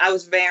 I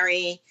was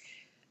very,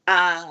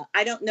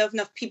 I don't know if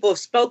enough people have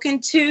spoken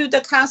to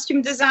the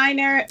costume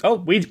designer. Oh,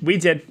 we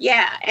did.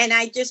 Yeah. And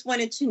I just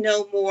wanted to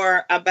know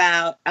more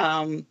about,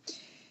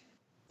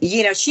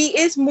 she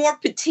is more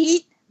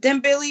petite than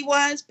Billie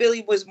was.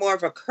 Billie was more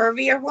of a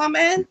curvier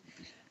woman.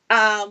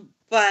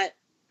 But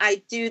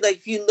I do,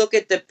 if you look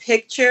at the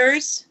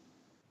pictures,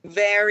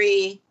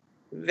 very,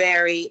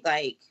 very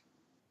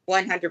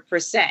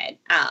 100%.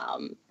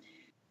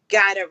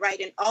 Got it right.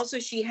 And also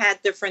she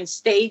had different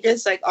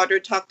stages, like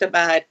Audra talked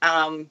about,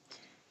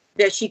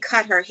 that she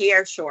cut her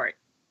hair short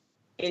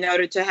in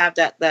order to have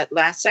that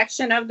last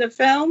section of the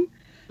film,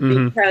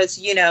 because,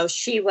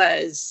 she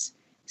was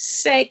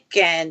sick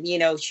and,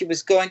 she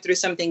was going through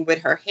something with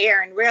her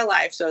hair in real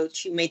life. So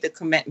she made the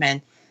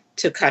commitment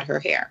to cut her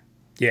hair.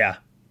 Yeah.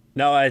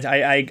 No,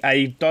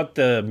 I thought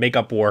the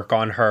makeup work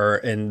on her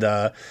in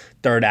the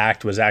third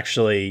act was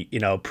actually,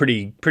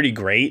 pretty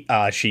great.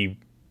 She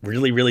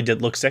really, really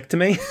did look sick to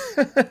me.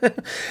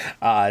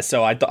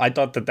 So I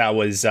thought that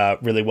was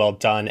really well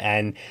done.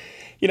 And,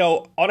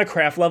 on a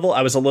craft level,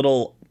 I was a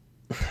little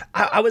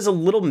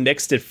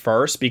mixed at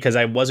first because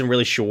I wasn't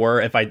really sure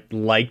if I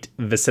liked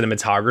the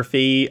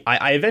cinematography.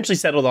 I eventually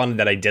settled on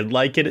that I did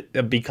like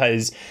it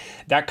because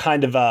that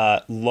kind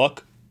of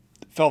look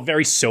felt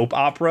very soap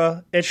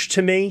opera-ish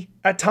to me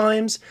at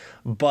times,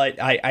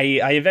 but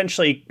I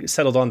eventually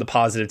settled on the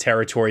positive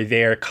territory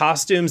there.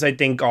 Costumes, I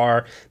think,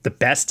 are the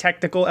best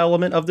technical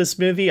element of this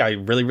movie. I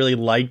really, really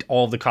liked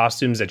all the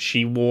costumes that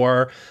she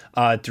wore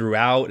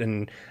throughout,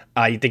 and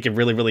I think it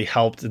really, really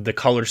helped the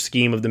color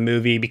scheme of the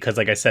movie because,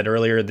 like I said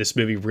earlier, this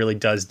movie really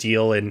does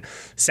deal in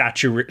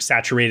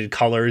saturated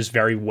colors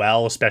very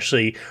well,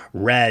 especially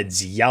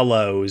reds,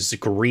 yellows,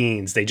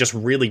 greens. They just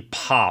really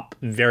pop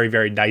very,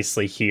 very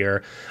nicely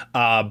here.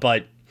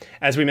 But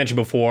as we mentioned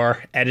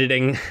before,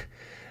 editing,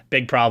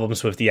 big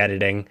problems with the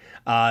editing.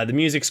 The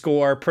music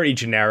score, pretty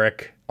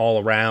generic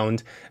all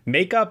around.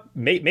 Makeup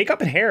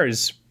and hair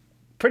is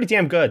pretty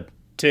damn good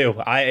too.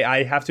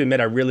 I have to admit,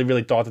 I really,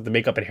 really thought that the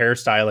makeup and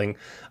hairstyling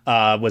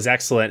was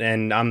excellent,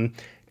 and I'm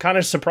kind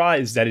of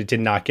surprised that it did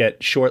not get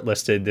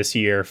shortlisted this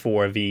year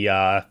for the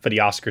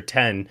Oscar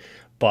 10.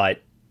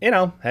 But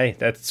hey,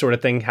 that sort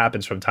of thing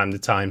happens from time to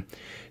time.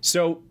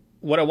 So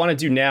what I want to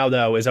do now,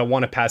 though, is I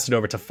want to pass it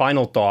over to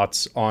final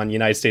thoughts on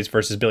United States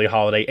versus Billie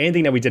Holiday.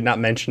 Anything that we did not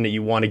mention that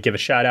you want to give a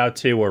shout out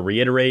to or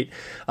reiterate?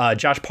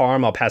 Josh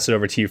Parham, I'll pass it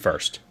over to you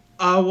first.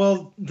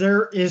 Well,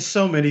 there is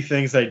so many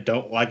things I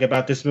don't like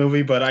about this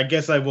movie, but I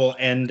guess I will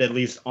end at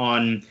least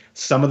on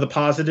some of the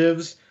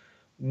positives.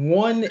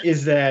 One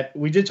is that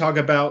we did talk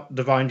about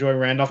Divine Joy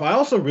Randolph. I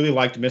also really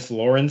liked Miss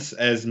Lawrence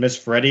as Miss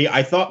Freddie.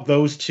 I thought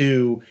those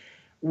two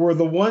were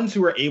the ones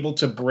who were able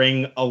to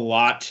bring a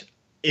lot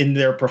in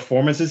their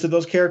performances to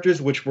those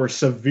characters, which were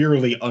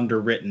severely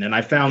underwritten. And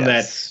I found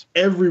that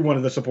every one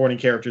of the supporting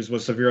characters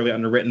was severely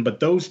underwritten.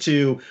 But those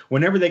two,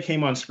 whenever they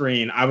came on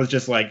screen, I was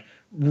just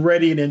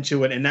ready and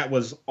into it, and that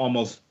was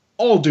almost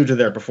all due to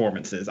their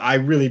performances. I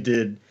really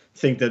did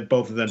think that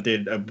both of them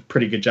did a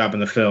pretty good job in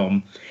the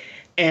film.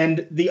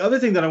 And the other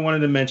thing that I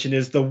wanted to mention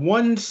is the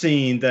one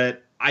scene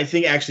that I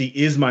think actually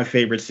is my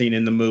favorite scene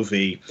in the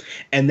movie,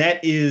 and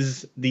that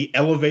is the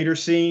elevator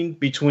scene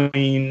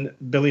between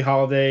Billie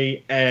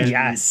Holiday and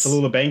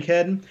Tallulah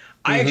Bankhead.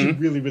 I actually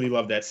really, really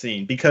love that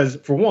scene because,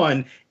 for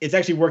one, it's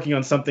actually working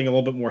on something a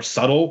little bit more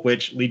subtle,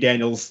 which Lee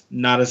Daniels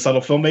not a subtle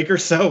filmmaker,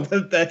 so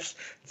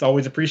it's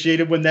always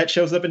appreciated when that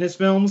shows up in his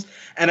films.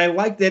 And I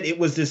like that it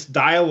was this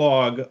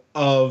dialogue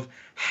of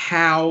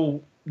how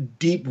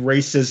deep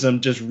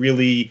racism just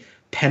really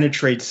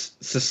penetrates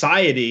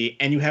society,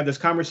 and you have this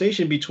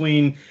conversation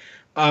between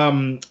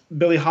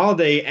Billie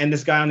Holiday and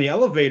this guy on the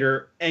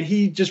elevator, and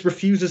he just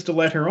refuses to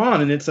let her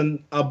on, and it's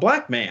a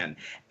black man.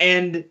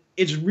 And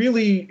it's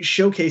really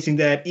showcasing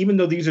that even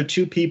though these are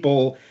two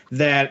people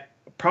that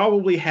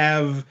probably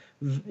have,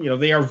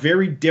 they are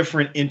very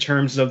different in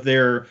terms of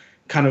their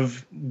kind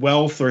of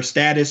wealth or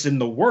status in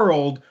the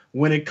world,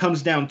 when it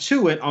comes down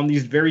to it, on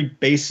these very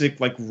basic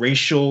like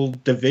racial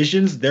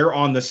divisions, they're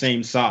on the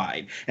same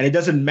side. And it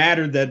doesn't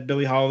matter that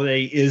Billie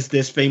Holiday is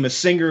this famous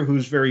singer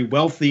who's very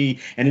wealthy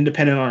and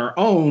independent on her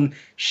own.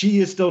 She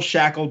is still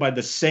shackled by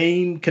the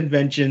same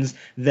conventions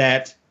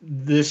that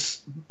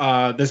this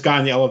guy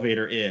in the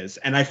elevator is.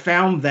 And I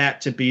found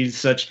that to be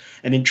such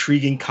an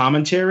intriguing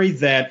commentary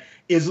that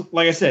is,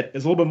 like I said,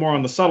 is a little bit more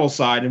on the subtle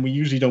side, and we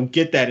usually don't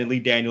get that in Lee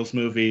Daniels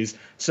movies.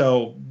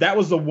 So that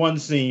was the one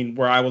scene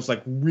where I was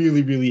like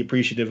really, really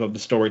appreciative of the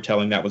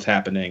storytelling that was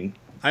happening.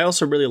 I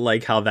also really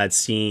like how that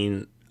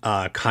scene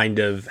kind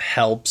of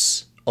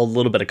helps a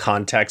little bit of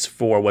context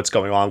for what's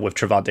going on with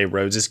Trevante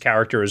Rhodes's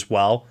character as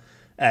well,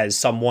 as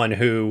someone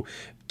who,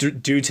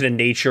 due to the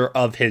nature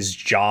of his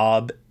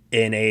job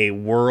in a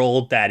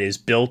world that is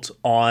built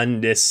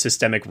on this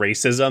systemic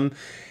racism,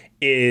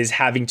 is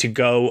having to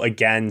go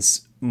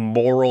against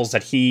morals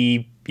that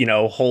he,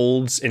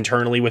 holds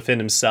internally within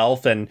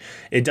himself. And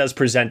it does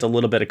present a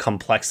little bit of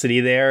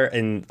complexity there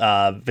in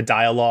the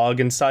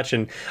dialogue and such.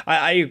 And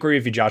I agree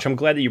with you, Josh. I'm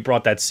glad that you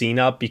brought that scene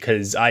up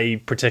because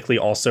I particularly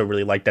also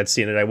really like that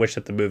scene, and I wish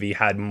that the movie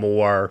had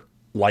more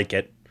like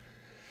it.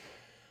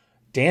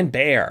 Dan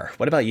Baer,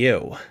 what about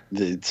you?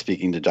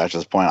 Speaking to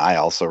Josh's point, I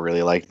also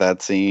really liked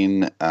that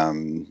scene.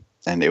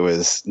 And it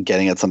was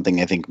getting at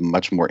something I think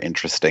much more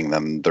interesting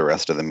than the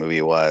rest of the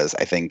movie was.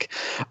 I think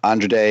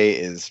Andrade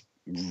is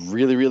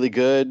really, really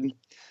good.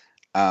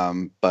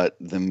 But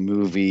the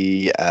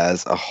movie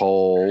as a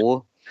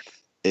whole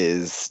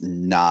is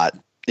not,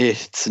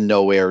 it's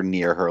nowhere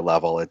near her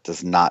level. It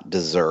does not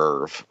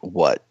deserve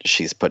what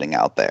she's putting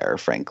out there,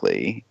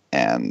 frankly.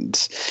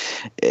 And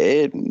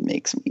it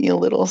makes me a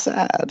little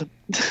sad.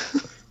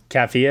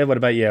 Kafia, what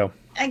about you?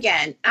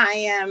 Again, I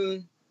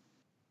am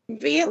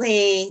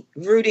really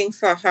rooting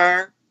for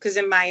her because,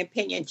 in my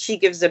opinion, she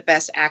gives the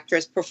best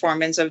actress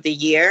performance of the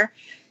year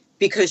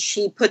because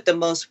she put the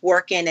most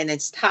work in, and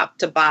it's top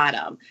to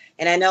bottom.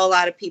 And I know a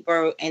lot of people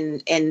are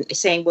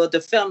saying, well,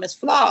 the film is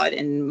flawed.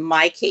 And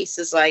my case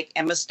is like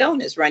Emma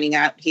Stone is running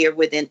out here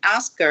with an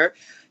Oscar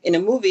in a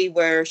movie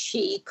where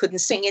she couldn't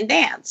sing and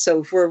dance.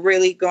 So if we're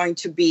really going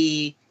to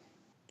be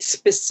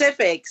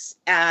specifics,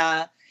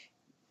 all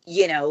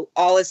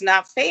is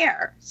not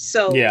fair.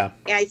 So yeah.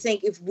 I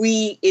think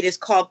it is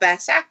called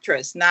Best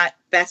Actress, not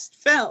Best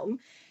Film.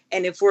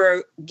 And if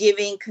we're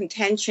giving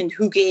contention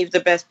who gave the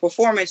best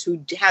performance,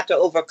 who had to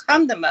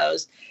overcome the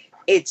most,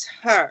 it's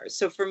her.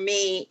 So for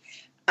me,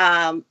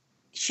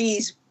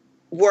 she's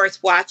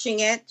worth watching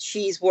it.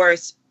 She's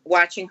worth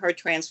watching her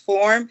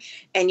transform.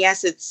 And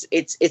yes,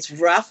 it's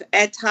rough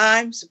at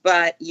times,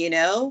 but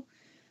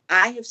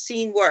I have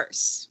seen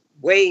worse.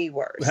 Way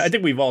worse. I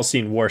think we've all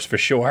seen worse for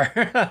sure.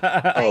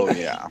 Oh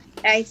yeah.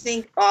 I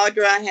think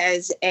Audra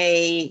has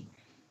a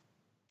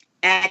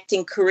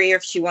acting career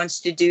if she wants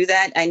to do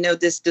that. I know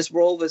this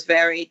role was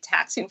very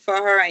taxing for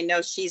her. I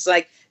know she's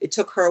like, it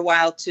took her a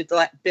while to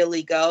let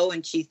Billie go,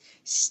 and she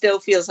still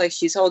feels like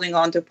she's holding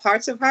on to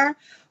parts of her.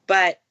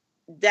 But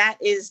that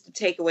is the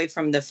takeaway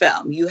from the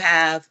film. You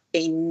have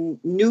a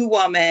new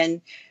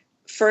woman,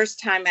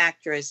 first-time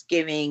actress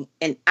giving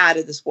an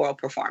out-of-this-world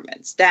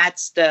performance.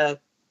 That's the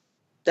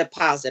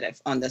positive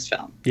on this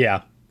film.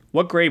 Yeah.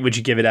 What grade would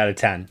you give it out of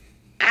 10?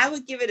 I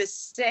would give it a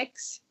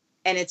 6,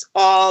 and it's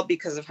all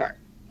because of her.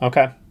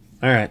 Okay.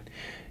 All right.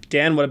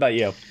 Dan, what about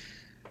you?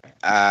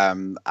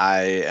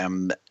 I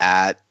am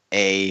at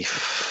a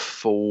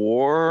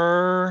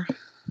 4.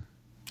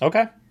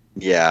 Okay.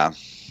 Yeah.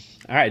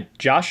 All right.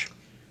 Josh?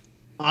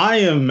 I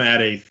am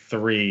at a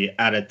 3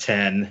 out of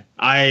 10.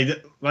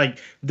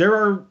 There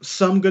are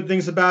some good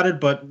things about it,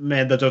 but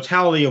man, the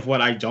totality of what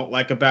I don't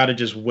like about it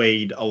just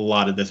weighed a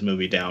lot of this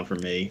movie down for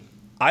me.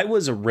 I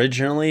was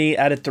originally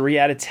at a 3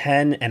 out of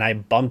 10, and I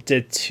bumped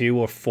it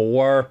to a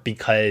 4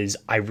 because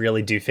I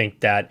really do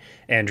think that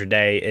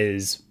Andrade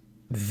is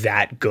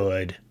that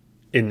good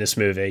in this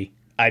movie.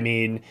 I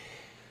mean,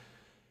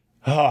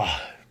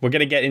 we're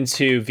going to get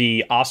into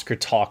the Oscar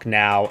talk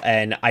now,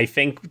 and I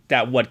think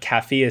that what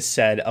Kafia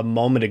said a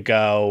moment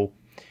ago,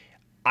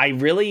 I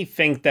really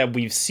think that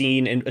we've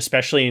seen,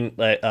 especially in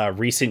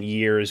recent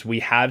years, we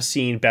have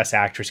seen Best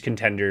Actress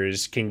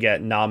contenders can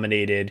get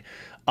nominated,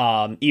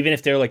 even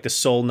if they're like the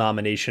sole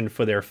nomination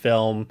for their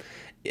film.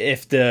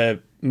 If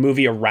the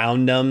movie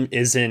around them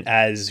isn't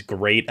as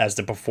great as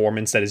the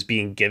performance that is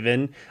being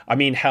given. I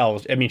mean,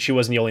 hell, she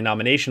wasn't the only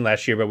nomination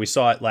last year, but we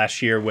saw it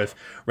last year with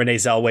Renee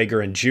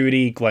Zellweger and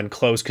Judy. Glenn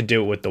Close could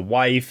do it with The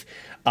Wife.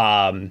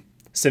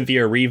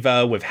 Cynthia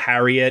Erivo with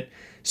Harriet.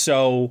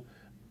 So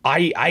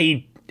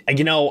I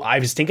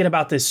was thinking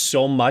about this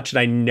so much, and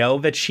I know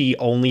that she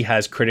only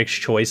has Critics'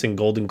 Choice and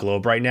Golden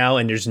Globe right now,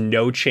 and there's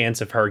no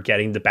chance of her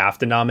getting the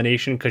BAFTA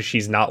nomination because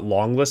she's not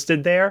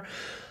longlisted there.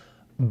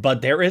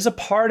 But there is a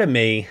part of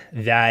me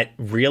that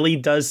really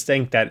does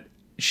think that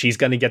she's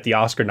going to get the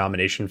Oscar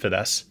nomination for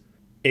this.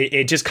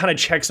 It just kind of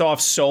checks off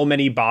so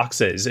many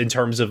boxes in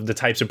terms of the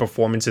types of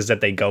performances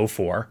that they go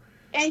for.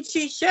 And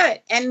she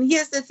should. And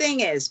here's the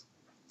thing is,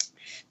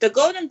 the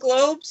Golden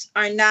Globes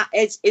are not,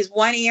 is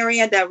one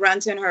area that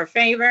runs in her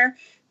favor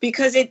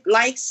because it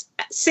likes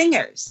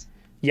singers.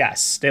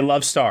 Yes, they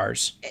love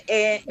stars.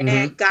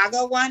 And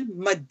Gaga won,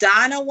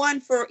 Madonna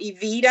won for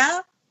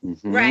Evita.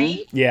 Mm-hmm.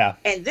 Right? Yeah.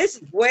 And this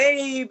is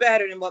way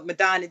better than what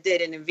Madonna did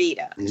in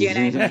Evita. Do you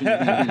know what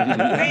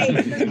I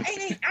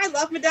mean? I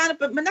love Madonna,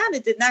 but Madonna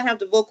did not have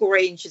the vocal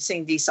range to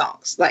sing these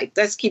songs. Like,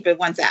 let's keep it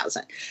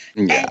 1,000.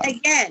 Yeah. And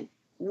again,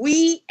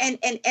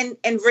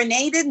 and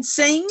Renee didn't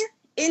sing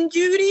in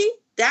Judy.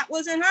 That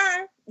wasn't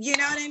her. You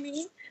know what I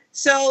mean?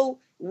 So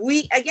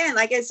again,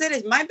 like I said,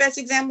 is my best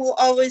example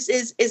always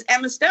is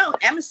Emma Stone.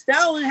 Emma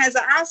Stone has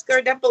an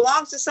Oscar that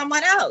belongs to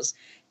someone else.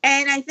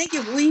 And I think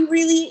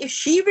if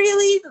she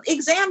really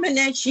examined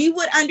it, she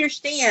would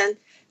understand.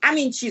 I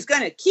mean, she's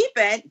going to keep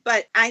it,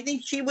 but I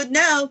think she would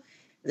know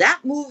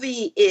that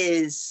movie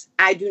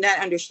I do not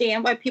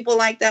understand why people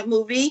like that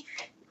movie.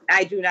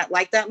 I do not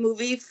like that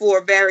movie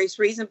for various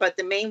reasons, but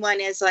the main one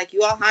is like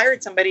you all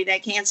hired somebody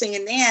that can't sing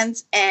and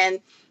dance, and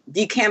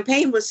the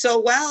campaign was so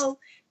well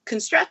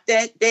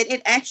constructed that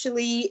it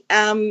actually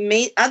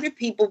made other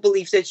people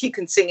believe that she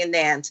can sing and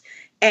dance.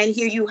 And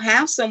here you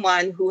have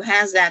someone who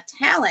has that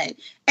talent.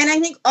 And I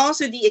think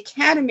also the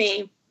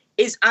Academy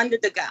is under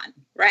the gun,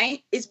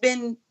 right? It's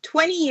been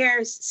 20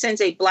 years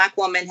since a Black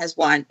woman has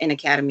won an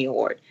Academy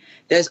Award.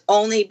 There's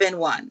only been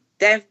one.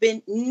 There have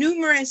been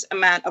numerous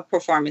amount of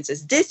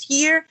performances. This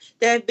year,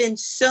 there have been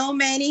so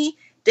many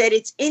that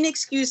it's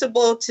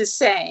inexcusable to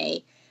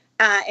say.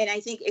 And I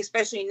think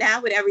especially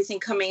now with everything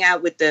coming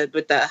out with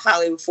the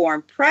Hollywood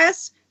Foreign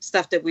Press,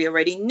 stuff that we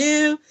already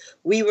knew.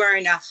 We were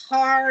in a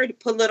hard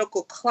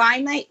political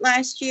climate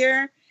last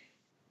year.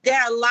 There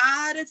are a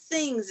lot of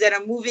things that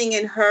are moving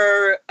in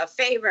her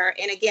favor.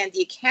 And again,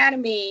 the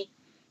Academy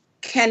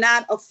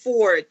cannot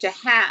afford to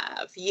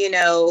have,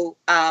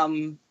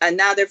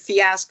 another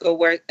fiasco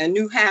where a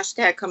new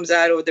hashtag comes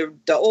out or the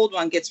old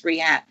one gets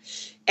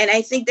rehashed. And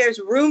I think there's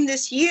room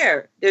this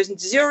year. There's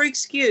zero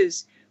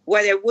excuse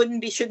why there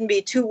shouldn't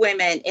be two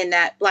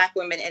Black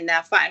women in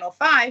that final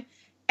five.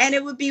 And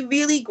it would be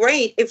really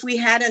great if we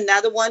had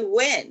another one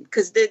win.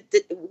 Because,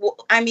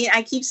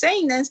 I keep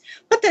saying this.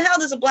 What the hell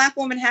does a Black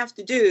woman have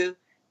to do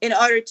in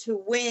order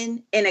to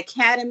win an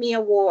Academy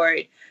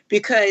Award?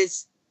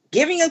 Because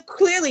giving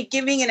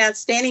an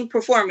outstanding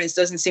performance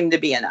doesn't seem to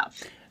be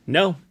enough.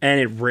 No,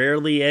 and it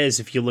rarely is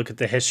if you look at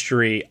the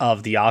history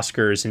of the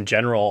Oscars in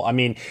general. I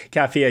mean,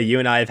 Kafia, you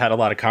and I have had a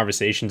lot of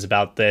conversations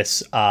about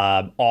this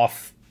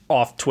off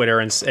Twitter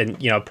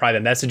and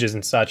private messages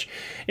and such.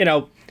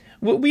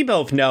 We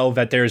both know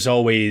that there's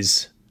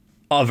always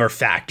other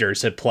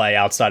factors at play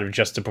outside of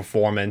just a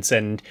performance.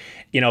 And,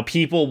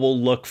 people will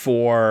look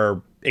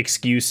for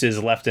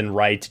excuses left and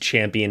right to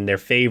champion their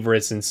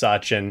favorites and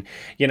such. And,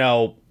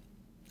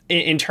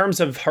 in terms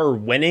of her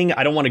winning,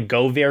 I don't want to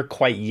go there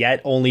quite yet,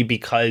 only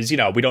because,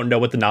 we don't know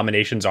what the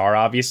nominations are,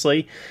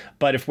 obviously.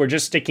 But if we're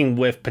just sticking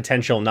with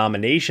potential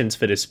nominations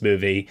for this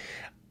movie,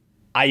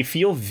 I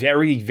feel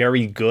very,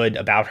 very good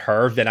about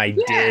her than I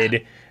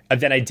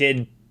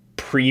did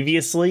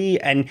previously.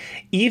 And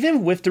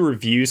even with the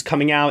reviews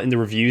coming out and the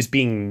reviews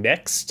being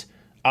mixed,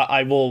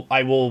 I will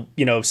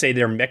say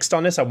they're mixed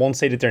on this. I won't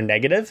say that they're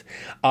negative.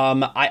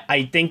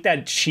 I think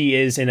that she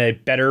is in a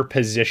better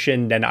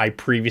position than I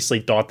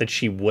previously thought that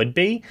she would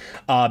be,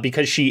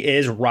 because she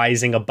is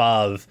rising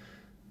above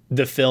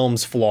the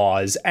film's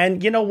flaws.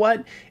 And you know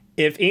what?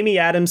 If Amy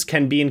Adams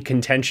can be in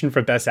contention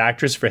for Best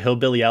Actress for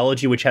Hillbilly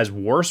Elegy, which has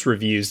worse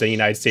reviews than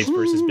United States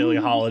versus Billie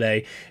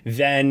Holiday,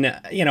 then,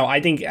 I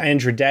think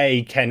Andra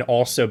Day can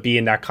also be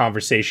in that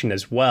conversation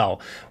as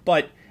well.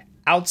 But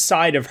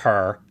outside of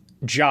her,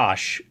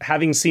 Josh,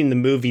 having seen the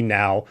movie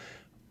now,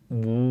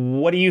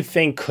 what do you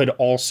think could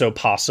also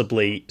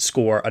possibly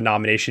score a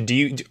nomination?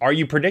 Are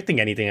you predicting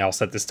anything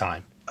else at this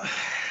time?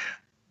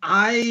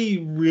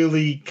 I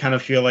really kind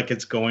of feel like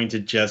it's going to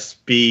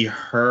just be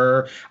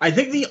her. I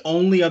think the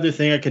only other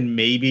thing I can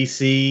maybe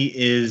see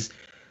is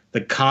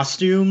the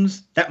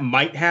costumes. That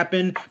might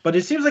happen, but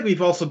it seems like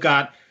we've also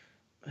got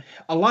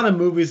a lot of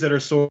movies that are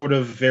sort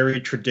of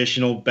very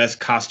traditional best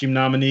costume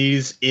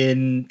nominees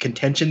in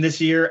contention this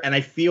year, and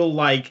I feel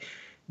like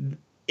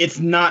it's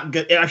not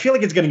good. I feel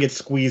like it's going to get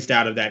squeezed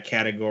out of that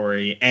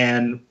category,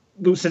 and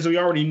since we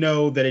already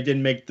know that it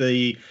didn't make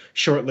the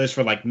short list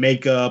for like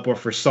makeup or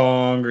for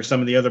song or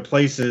some of the other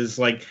places,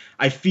 like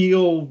I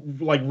feel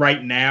like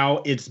right now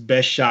its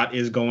best shot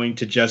is going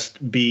to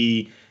just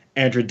be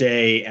Andra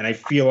Day, and I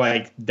feel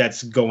like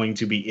that's going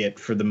to be it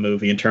for the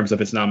movie in terms of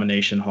its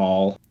nomination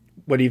haul.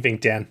 What do you think,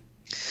 Dan?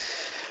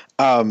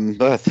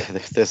 But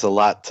there's a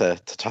lot to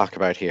talk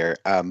about here.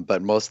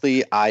 But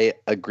mostly I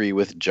agree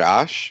with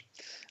Josh.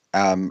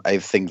 I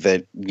think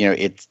that, you know,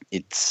 it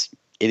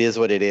is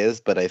what it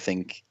is, but I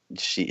think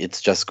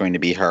it's just going to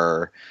be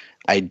her.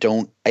 I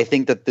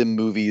think that the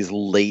movie's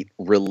late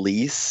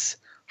release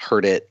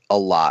hurt it a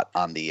lot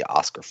on the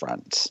Oscar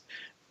front.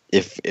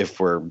 If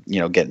we're,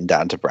 you know, getting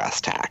down to brass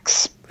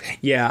tacks.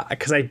 Yeah,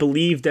 because I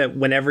believe that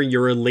whenever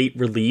you're a late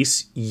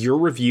release, your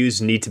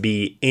reviews need to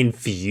be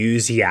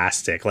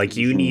enthusiastic. Like,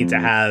 you need to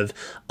have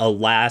a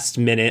last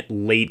minute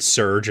late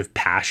surge of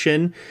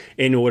passion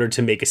in order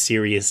to make a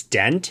serious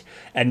dent.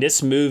 And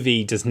this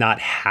movie does not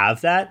have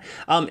that.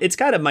 It's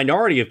got a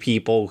minority of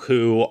people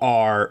who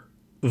are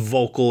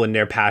vocal in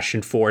their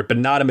passion for it, but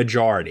not a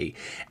majority.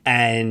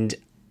 And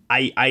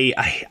I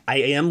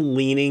am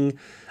leaning...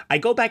 I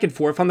go back and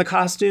forth on the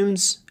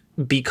costumes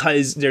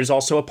because there's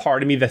also a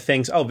part of me that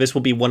thinks, oh, this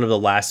will be one of the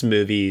last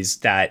movies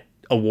that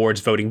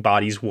awards voting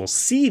bodies will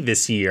see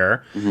this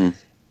year. Mm-hmm.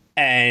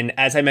 And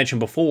as I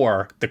mentioned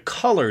before, the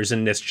colors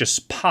in this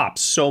just pop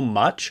so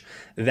much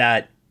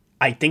that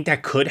I think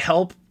that could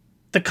help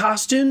the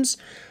costumes.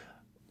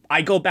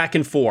 I go back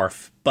and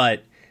forth,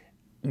 but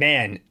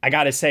man, I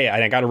got to say,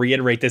 and I got to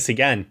reiterate this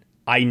again,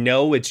 I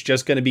know it's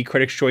just going to be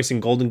Critics' Choice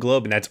and Golden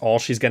Globe, and that's all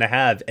she's going to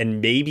have.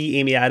 And maybe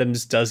Amy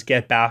Adams does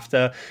get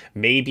BAFTA.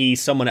 Maybe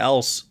someone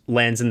else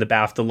lands in the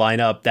BAFTA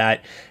lineup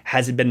that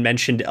hasn't been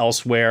mentioned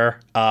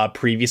elsewhere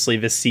previously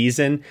this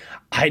season.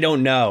 I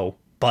don't know,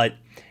 but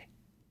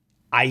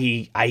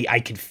I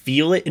can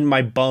feel it in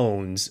my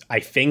bones. I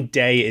think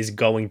Day is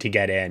going to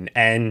get in.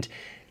 And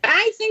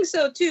I think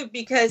so, too,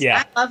 because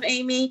I love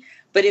Amy.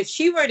 But if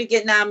she were to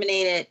get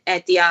nominated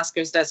at the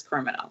Oscars, that's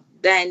criminal.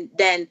 Then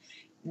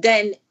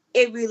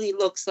it really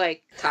looks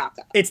like caca.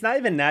 It's not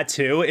even that,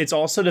 too. It's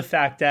also the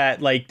fact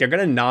that, like, they're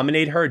going to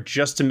nominate her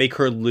just to make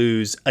her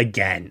lose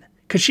again.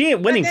 Because she ain't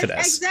winning for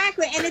this.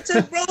 Exactly. And it's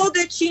a role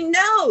that she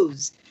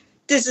knows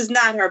this is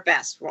not her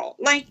best role.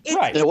 Like, it's,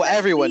 right. Well,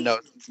 everyone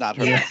knows it's not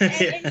her best.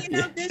 And, you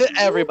know, this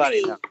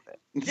everybody knows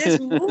it. This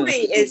movie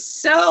is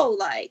so,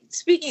 like,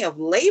 speaking of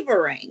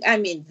laboring, I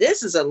mean,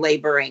 this is a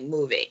laboring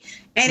movie.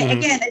 And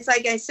again, it's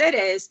like I said,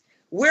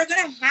 we're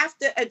going to have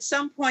to, at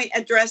some point,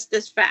 address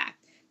this fact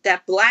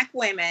that Black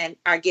women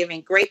are giving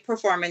great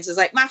performances.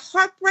 Like, my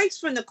heart breaks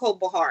for Nicole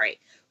Beharie,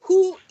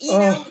 who, you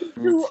know,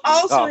 who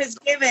also has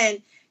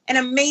given an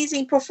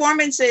amazing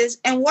performances.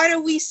 And what are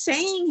we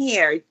saying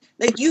here?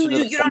 Like, you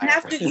don't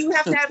have to, you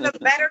have to have a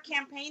better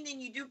campaign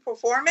than you do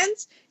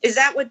performance. Is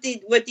that what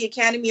the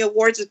Academy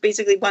Awards is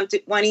basically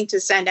wanting to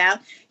send out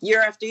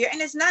year after year?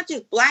 And it's not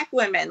just Black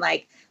women,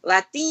 like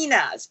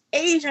Latinas,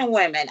 Asian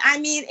women. I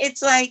mean,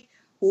 it's like,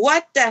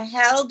 what the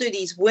hell do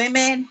these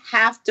women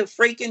have to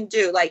freaking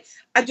do? Like,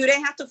 do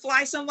they have to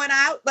fly someone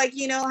out? Like,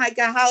 you know, like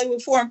a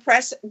Hollywood Foreign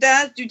Press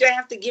does? Do they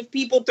have to give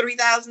people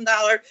 $3,000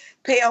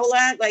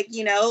 payola? Like,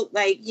 you know,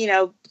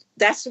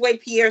 that's the way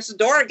Pierre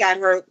Sadora got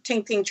her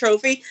Ting Ting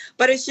trophy.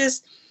 But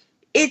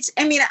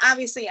I mean,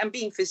 obviously I'm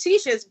being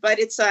facetious, but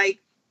it's like,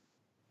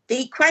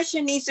 the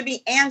question needs to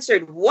be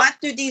answered. What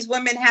do these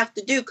women have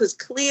to do? Because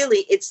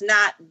clearly it's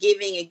not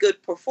giving a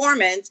good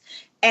performance.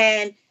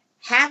 And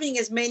having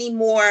as many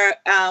more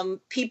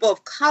people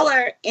of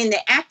color in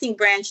the acting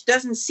branch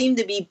doesn't seem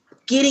to be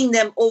getting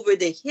them over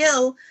the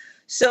hill.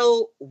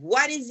 So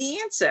what is the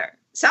answer?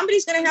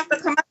 Somebody's going to have to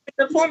come up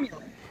with the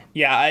formula.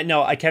 Yeah, I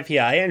know.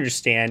 I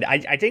understand.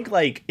 I think,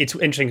 like, it's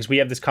interesting because we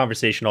have this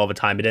conversation all the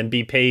time at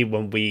MBP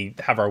when we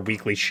have our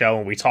weekly show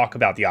and we talk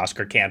about the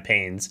Oscar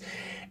campaigns.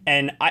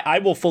 And I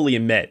will fully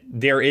admit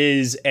there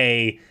is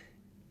a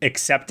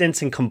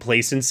acceptance and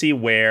complacency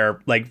where,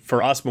 like,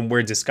 for us, when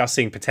we're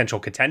discussing potential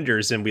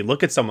contenders and we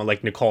look at someone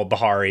like Nicole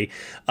Beharie,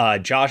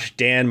 Josh,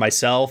 Dan,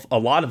 myself, a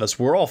lot of us,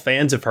 we're all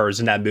fans of hers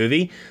in that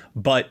movie,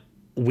 but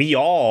we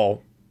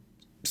all,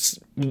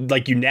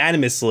 like,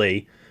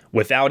 unanimously,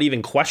 without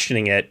even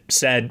questioning it,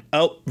 said,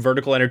 oh,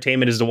 Vertical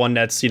Entertainment is the one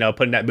that's, you know,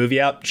 putting that movie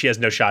out. She has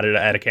no shot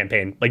at a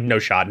campaign, like, no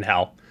shot in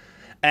hell.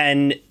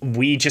 And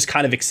we just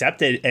kind of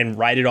accept it and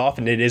write it off,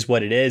 and it is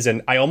what it is.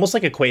 And I almost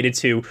like equate it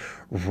to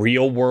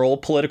real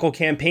world political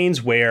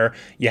campaigns where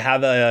you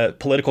have a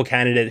political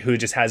candidate who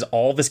just has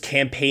all this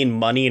campaign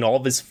money and all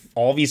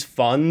these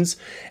funds.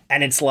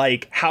 And it's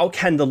like, how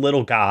can the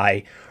little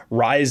guy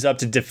rise up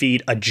to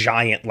defeat a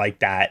giant like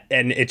that?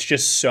 And it's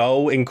just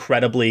so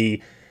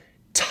incredibly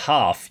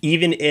tough,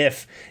 even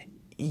if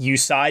you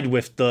side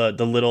with the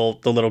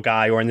little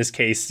guy, or in this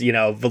case, you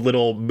know, the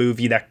little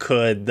movie that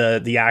could,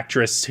 the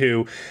actress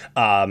who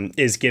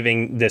is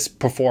giving this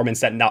performance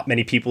that not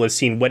many people have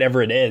seen,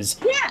 whatever it is.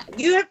 Yeah,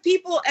 you have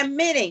people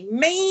admitting,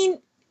 main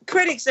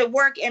critics that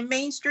work in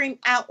mainstream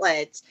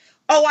outlets,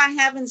 oh, I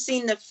haven't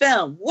seen the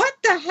film. What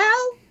the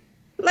hell?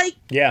 Like,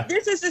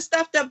 this is the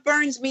stuff that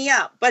burns me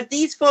up. But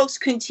these folks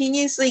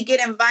continuously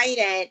get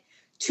invited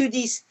to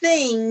these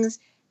things,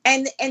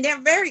 and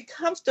they're very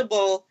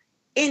comfortable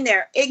in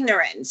their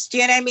ignorance. Do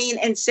you know what I mean?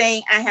 And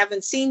saying, I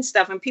haven't seen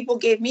stuff. And people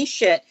gave me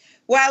shit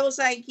where I was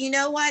like, you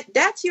know what?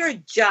 That's your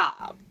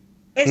job.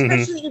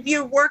 Especially if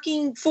you're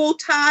working full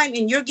time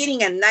and you're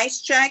getting a nice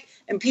check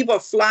and people are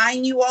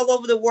flying you all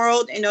over the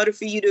world in order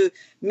for you to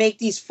make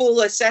these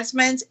full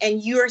assessments.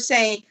 And you're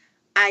saying,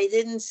 I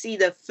didn't see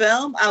the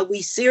film. Are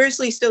we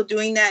seriously still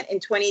doing that in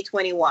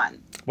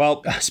 2021?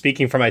 Well,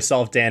 speaking for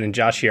myself, Dan and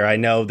Josh here, I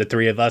know the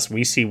three of us,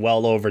 we see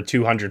well over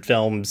 200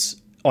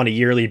 films on a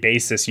yearly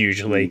basis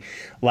usually.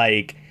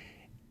 Like...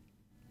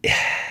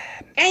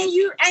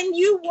 And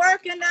you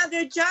work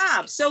another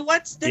job. So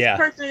what's this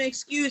person's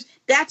excuse?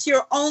 That's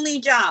your only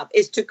job,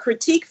 is to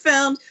critique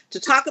films, to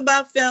talk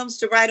about films,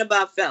 to write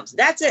about films.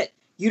 That's it.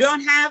 You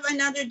don't have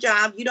another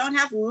job. You don't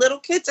have little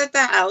kids at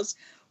the house.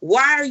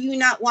 Why are you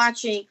not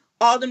watching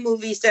all the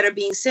movies that are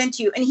being sent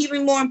to you? And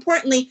even more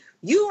importantly,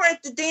 you were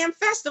at the damn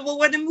festival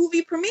where the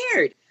movie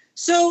premiered.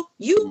 So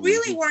you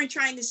really weren't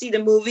trying to see the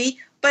movie,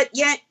 but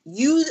yet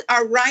you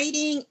are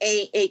writing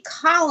a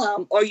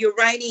column, or you're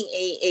writing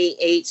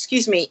a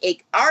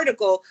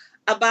article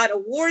about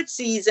award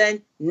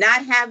season,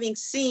 not having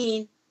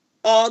seen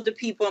all the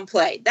people in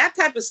play. That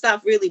type of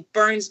stuff really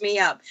burns me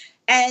up.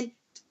 And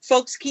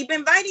folks keep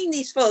inviting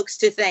these folks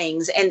to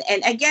things. And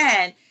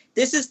again,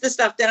 this is the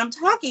stuff that I'm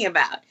talking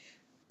about.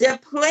 The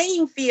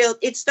playing field,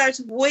 it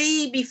starts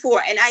way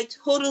before. And I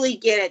totally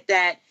get it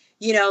that,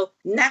 you know,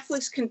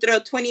 Netflix can throw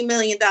 $20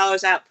 million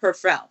out per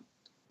film.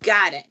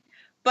 Got it.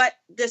 But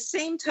the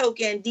same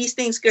token, these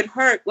things could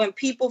hurt when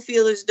people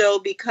feel as though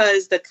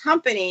because the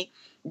company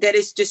that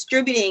is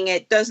distributing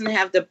it doesn't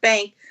have the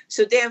bank,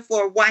 so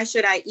therefore, why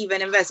should I even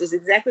invest? It's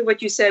exactly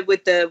what you said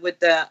with the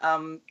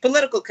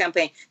political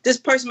campaign. This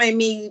person may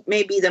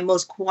be the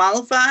most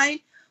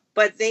qualified,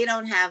 but they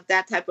don't have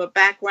that type of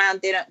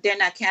background. They're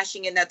not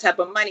cashing in that type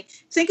of money.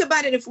 Think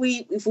about it. If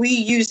we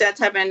use that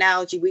type of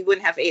analogy, we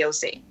wouldn't have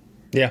AOC.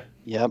 Yeah.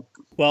 Yep.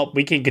 Well,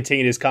 we can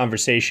continue this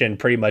conversation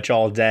pretty much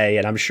all day,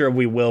 and I'm sure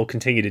we will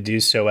continue to do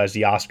so as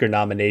the Oscar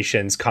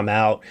nominations come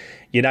out.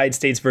 United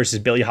States versus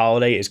Billie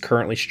Holiday is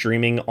currently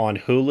streaming on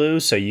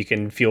Hulu, so you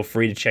can feel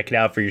free to check it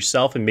out for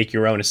yourself and make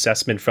your own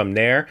assessment from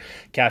there.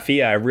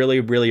 Kafia, I really,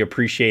 really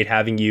appreciate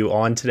having you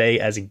on today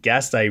as a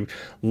guest. I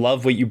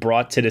love what you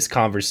brought to this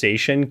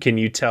conversation. Can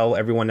you tell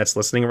everyone that's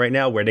listening right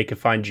now where they can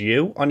find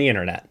you on the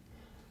internet?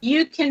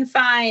 You can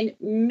find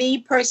me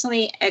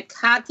personally at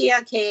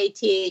Katia,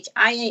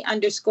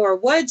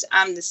 KATHIA_Woods.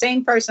 I'm the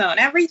same person on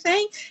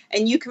everything.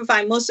 And you can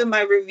find most of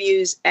my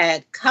reviews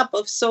at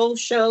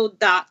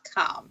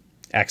cupofsoulshow.com.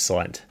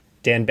 Excellent.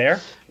 Dan Baer?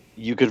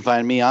 You can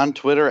find me on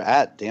Twitter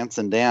at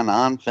Dancin' Dan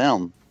on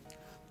Film.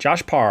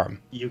 Josh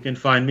Parham? You can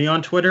find me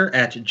on Twitter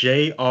at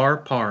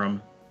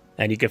JRParham.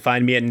 And you can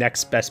find me at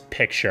Next Best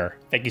Picture.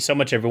 Thank you so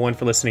much, everyone,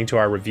 for listening to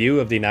our review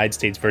of the United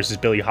States versus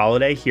Billie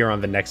Holiday here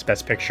on the Next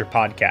Best Picture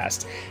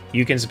podcast.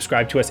 You can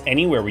subscribe to us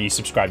anywhere where you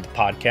subscribe to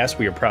podcasts.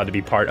 We are proud to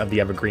be part of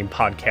the Evergreen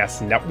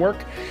Podcast Network.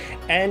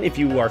 And if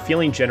you are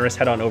feeling generous,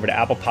 head on over to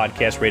Apple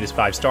Podcasts, rate us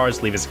 5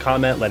 stars, leave us a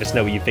comment, let us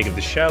know what you think of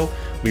the show.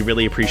 We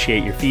really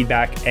appreciate your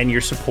feedback and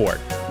your support,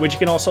 which you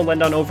can also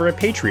lend on over at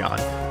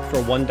Patreon. For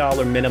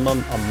 $1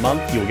 minimum a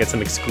month, you will get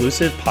some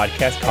exclusive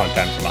podcast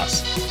content from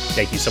us.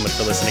 Thank you so much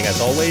for listening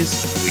as always.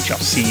 We shall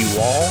see you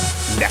all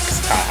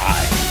next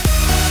time.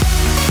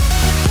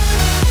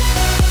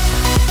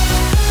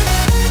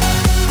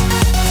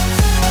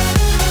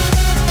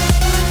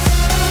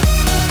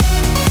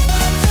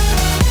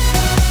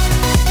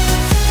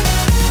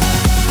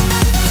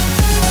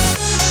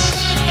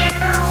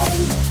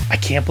 I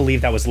can't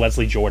believe that was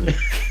Leslie Jordan.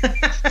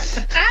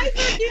 I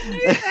thought you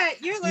knew that.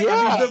 You're like,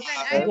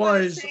 It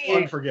was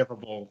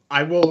unforgivable.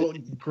 I will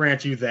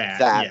grant you that.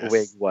 That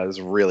wig was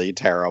really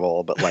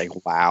terrible, but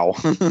like, wow.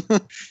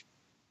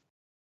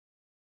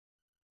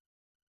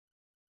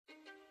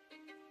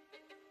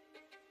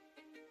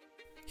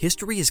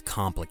 History is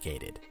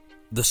complicated.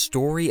 The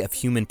story of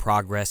human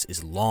progress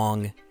is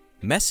long,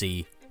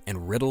 messy,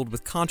 and riddled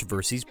with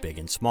controversies big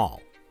and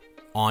small.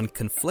 On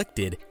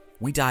Conflicted,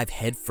 we dive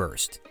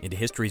headfirst into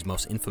history's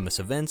most infamous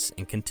events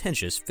and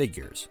contentious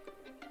figures.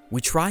 We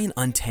try and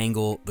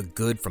untangle the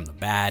good from the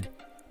bad,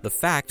 the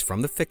fact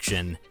from the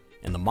fiction,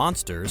 and the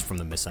monsters from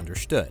the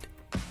misunderstood.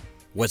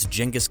 Was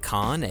Genghis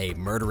Khan a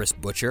murderous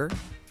butcher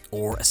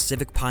or a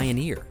civic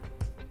pioneer?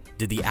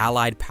 Did the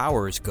Allied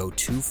powers go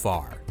too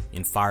far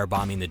in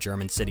firebombing the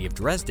German city of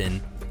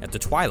Dresden at the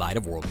twilight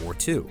of World War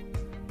II?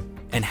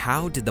 And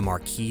how did the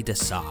Marquis de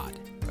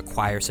Sade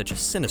acquire such a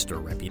sinister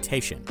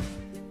reputation?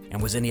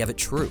 And was any of it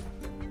true?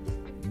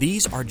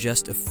 These are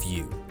just a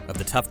few of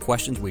the tough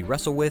questions we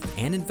wrestle with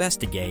and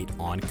investigate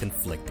on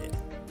Conflicted.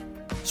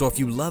 So if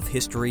you love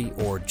history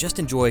or just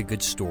enjoy a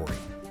good story,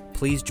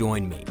 please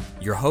join me,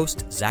 your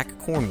host, Zach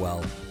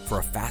Cornwell, for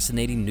a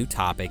fascinating new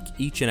topic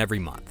each and every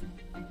month.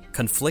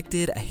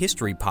 Conflicted, a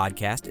history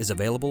podcast, is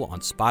available on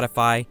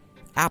Spotify,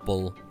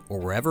 Apple, or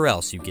wherever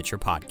else you get your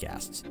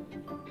podcasts.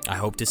 I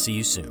hope to see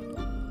you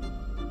soon.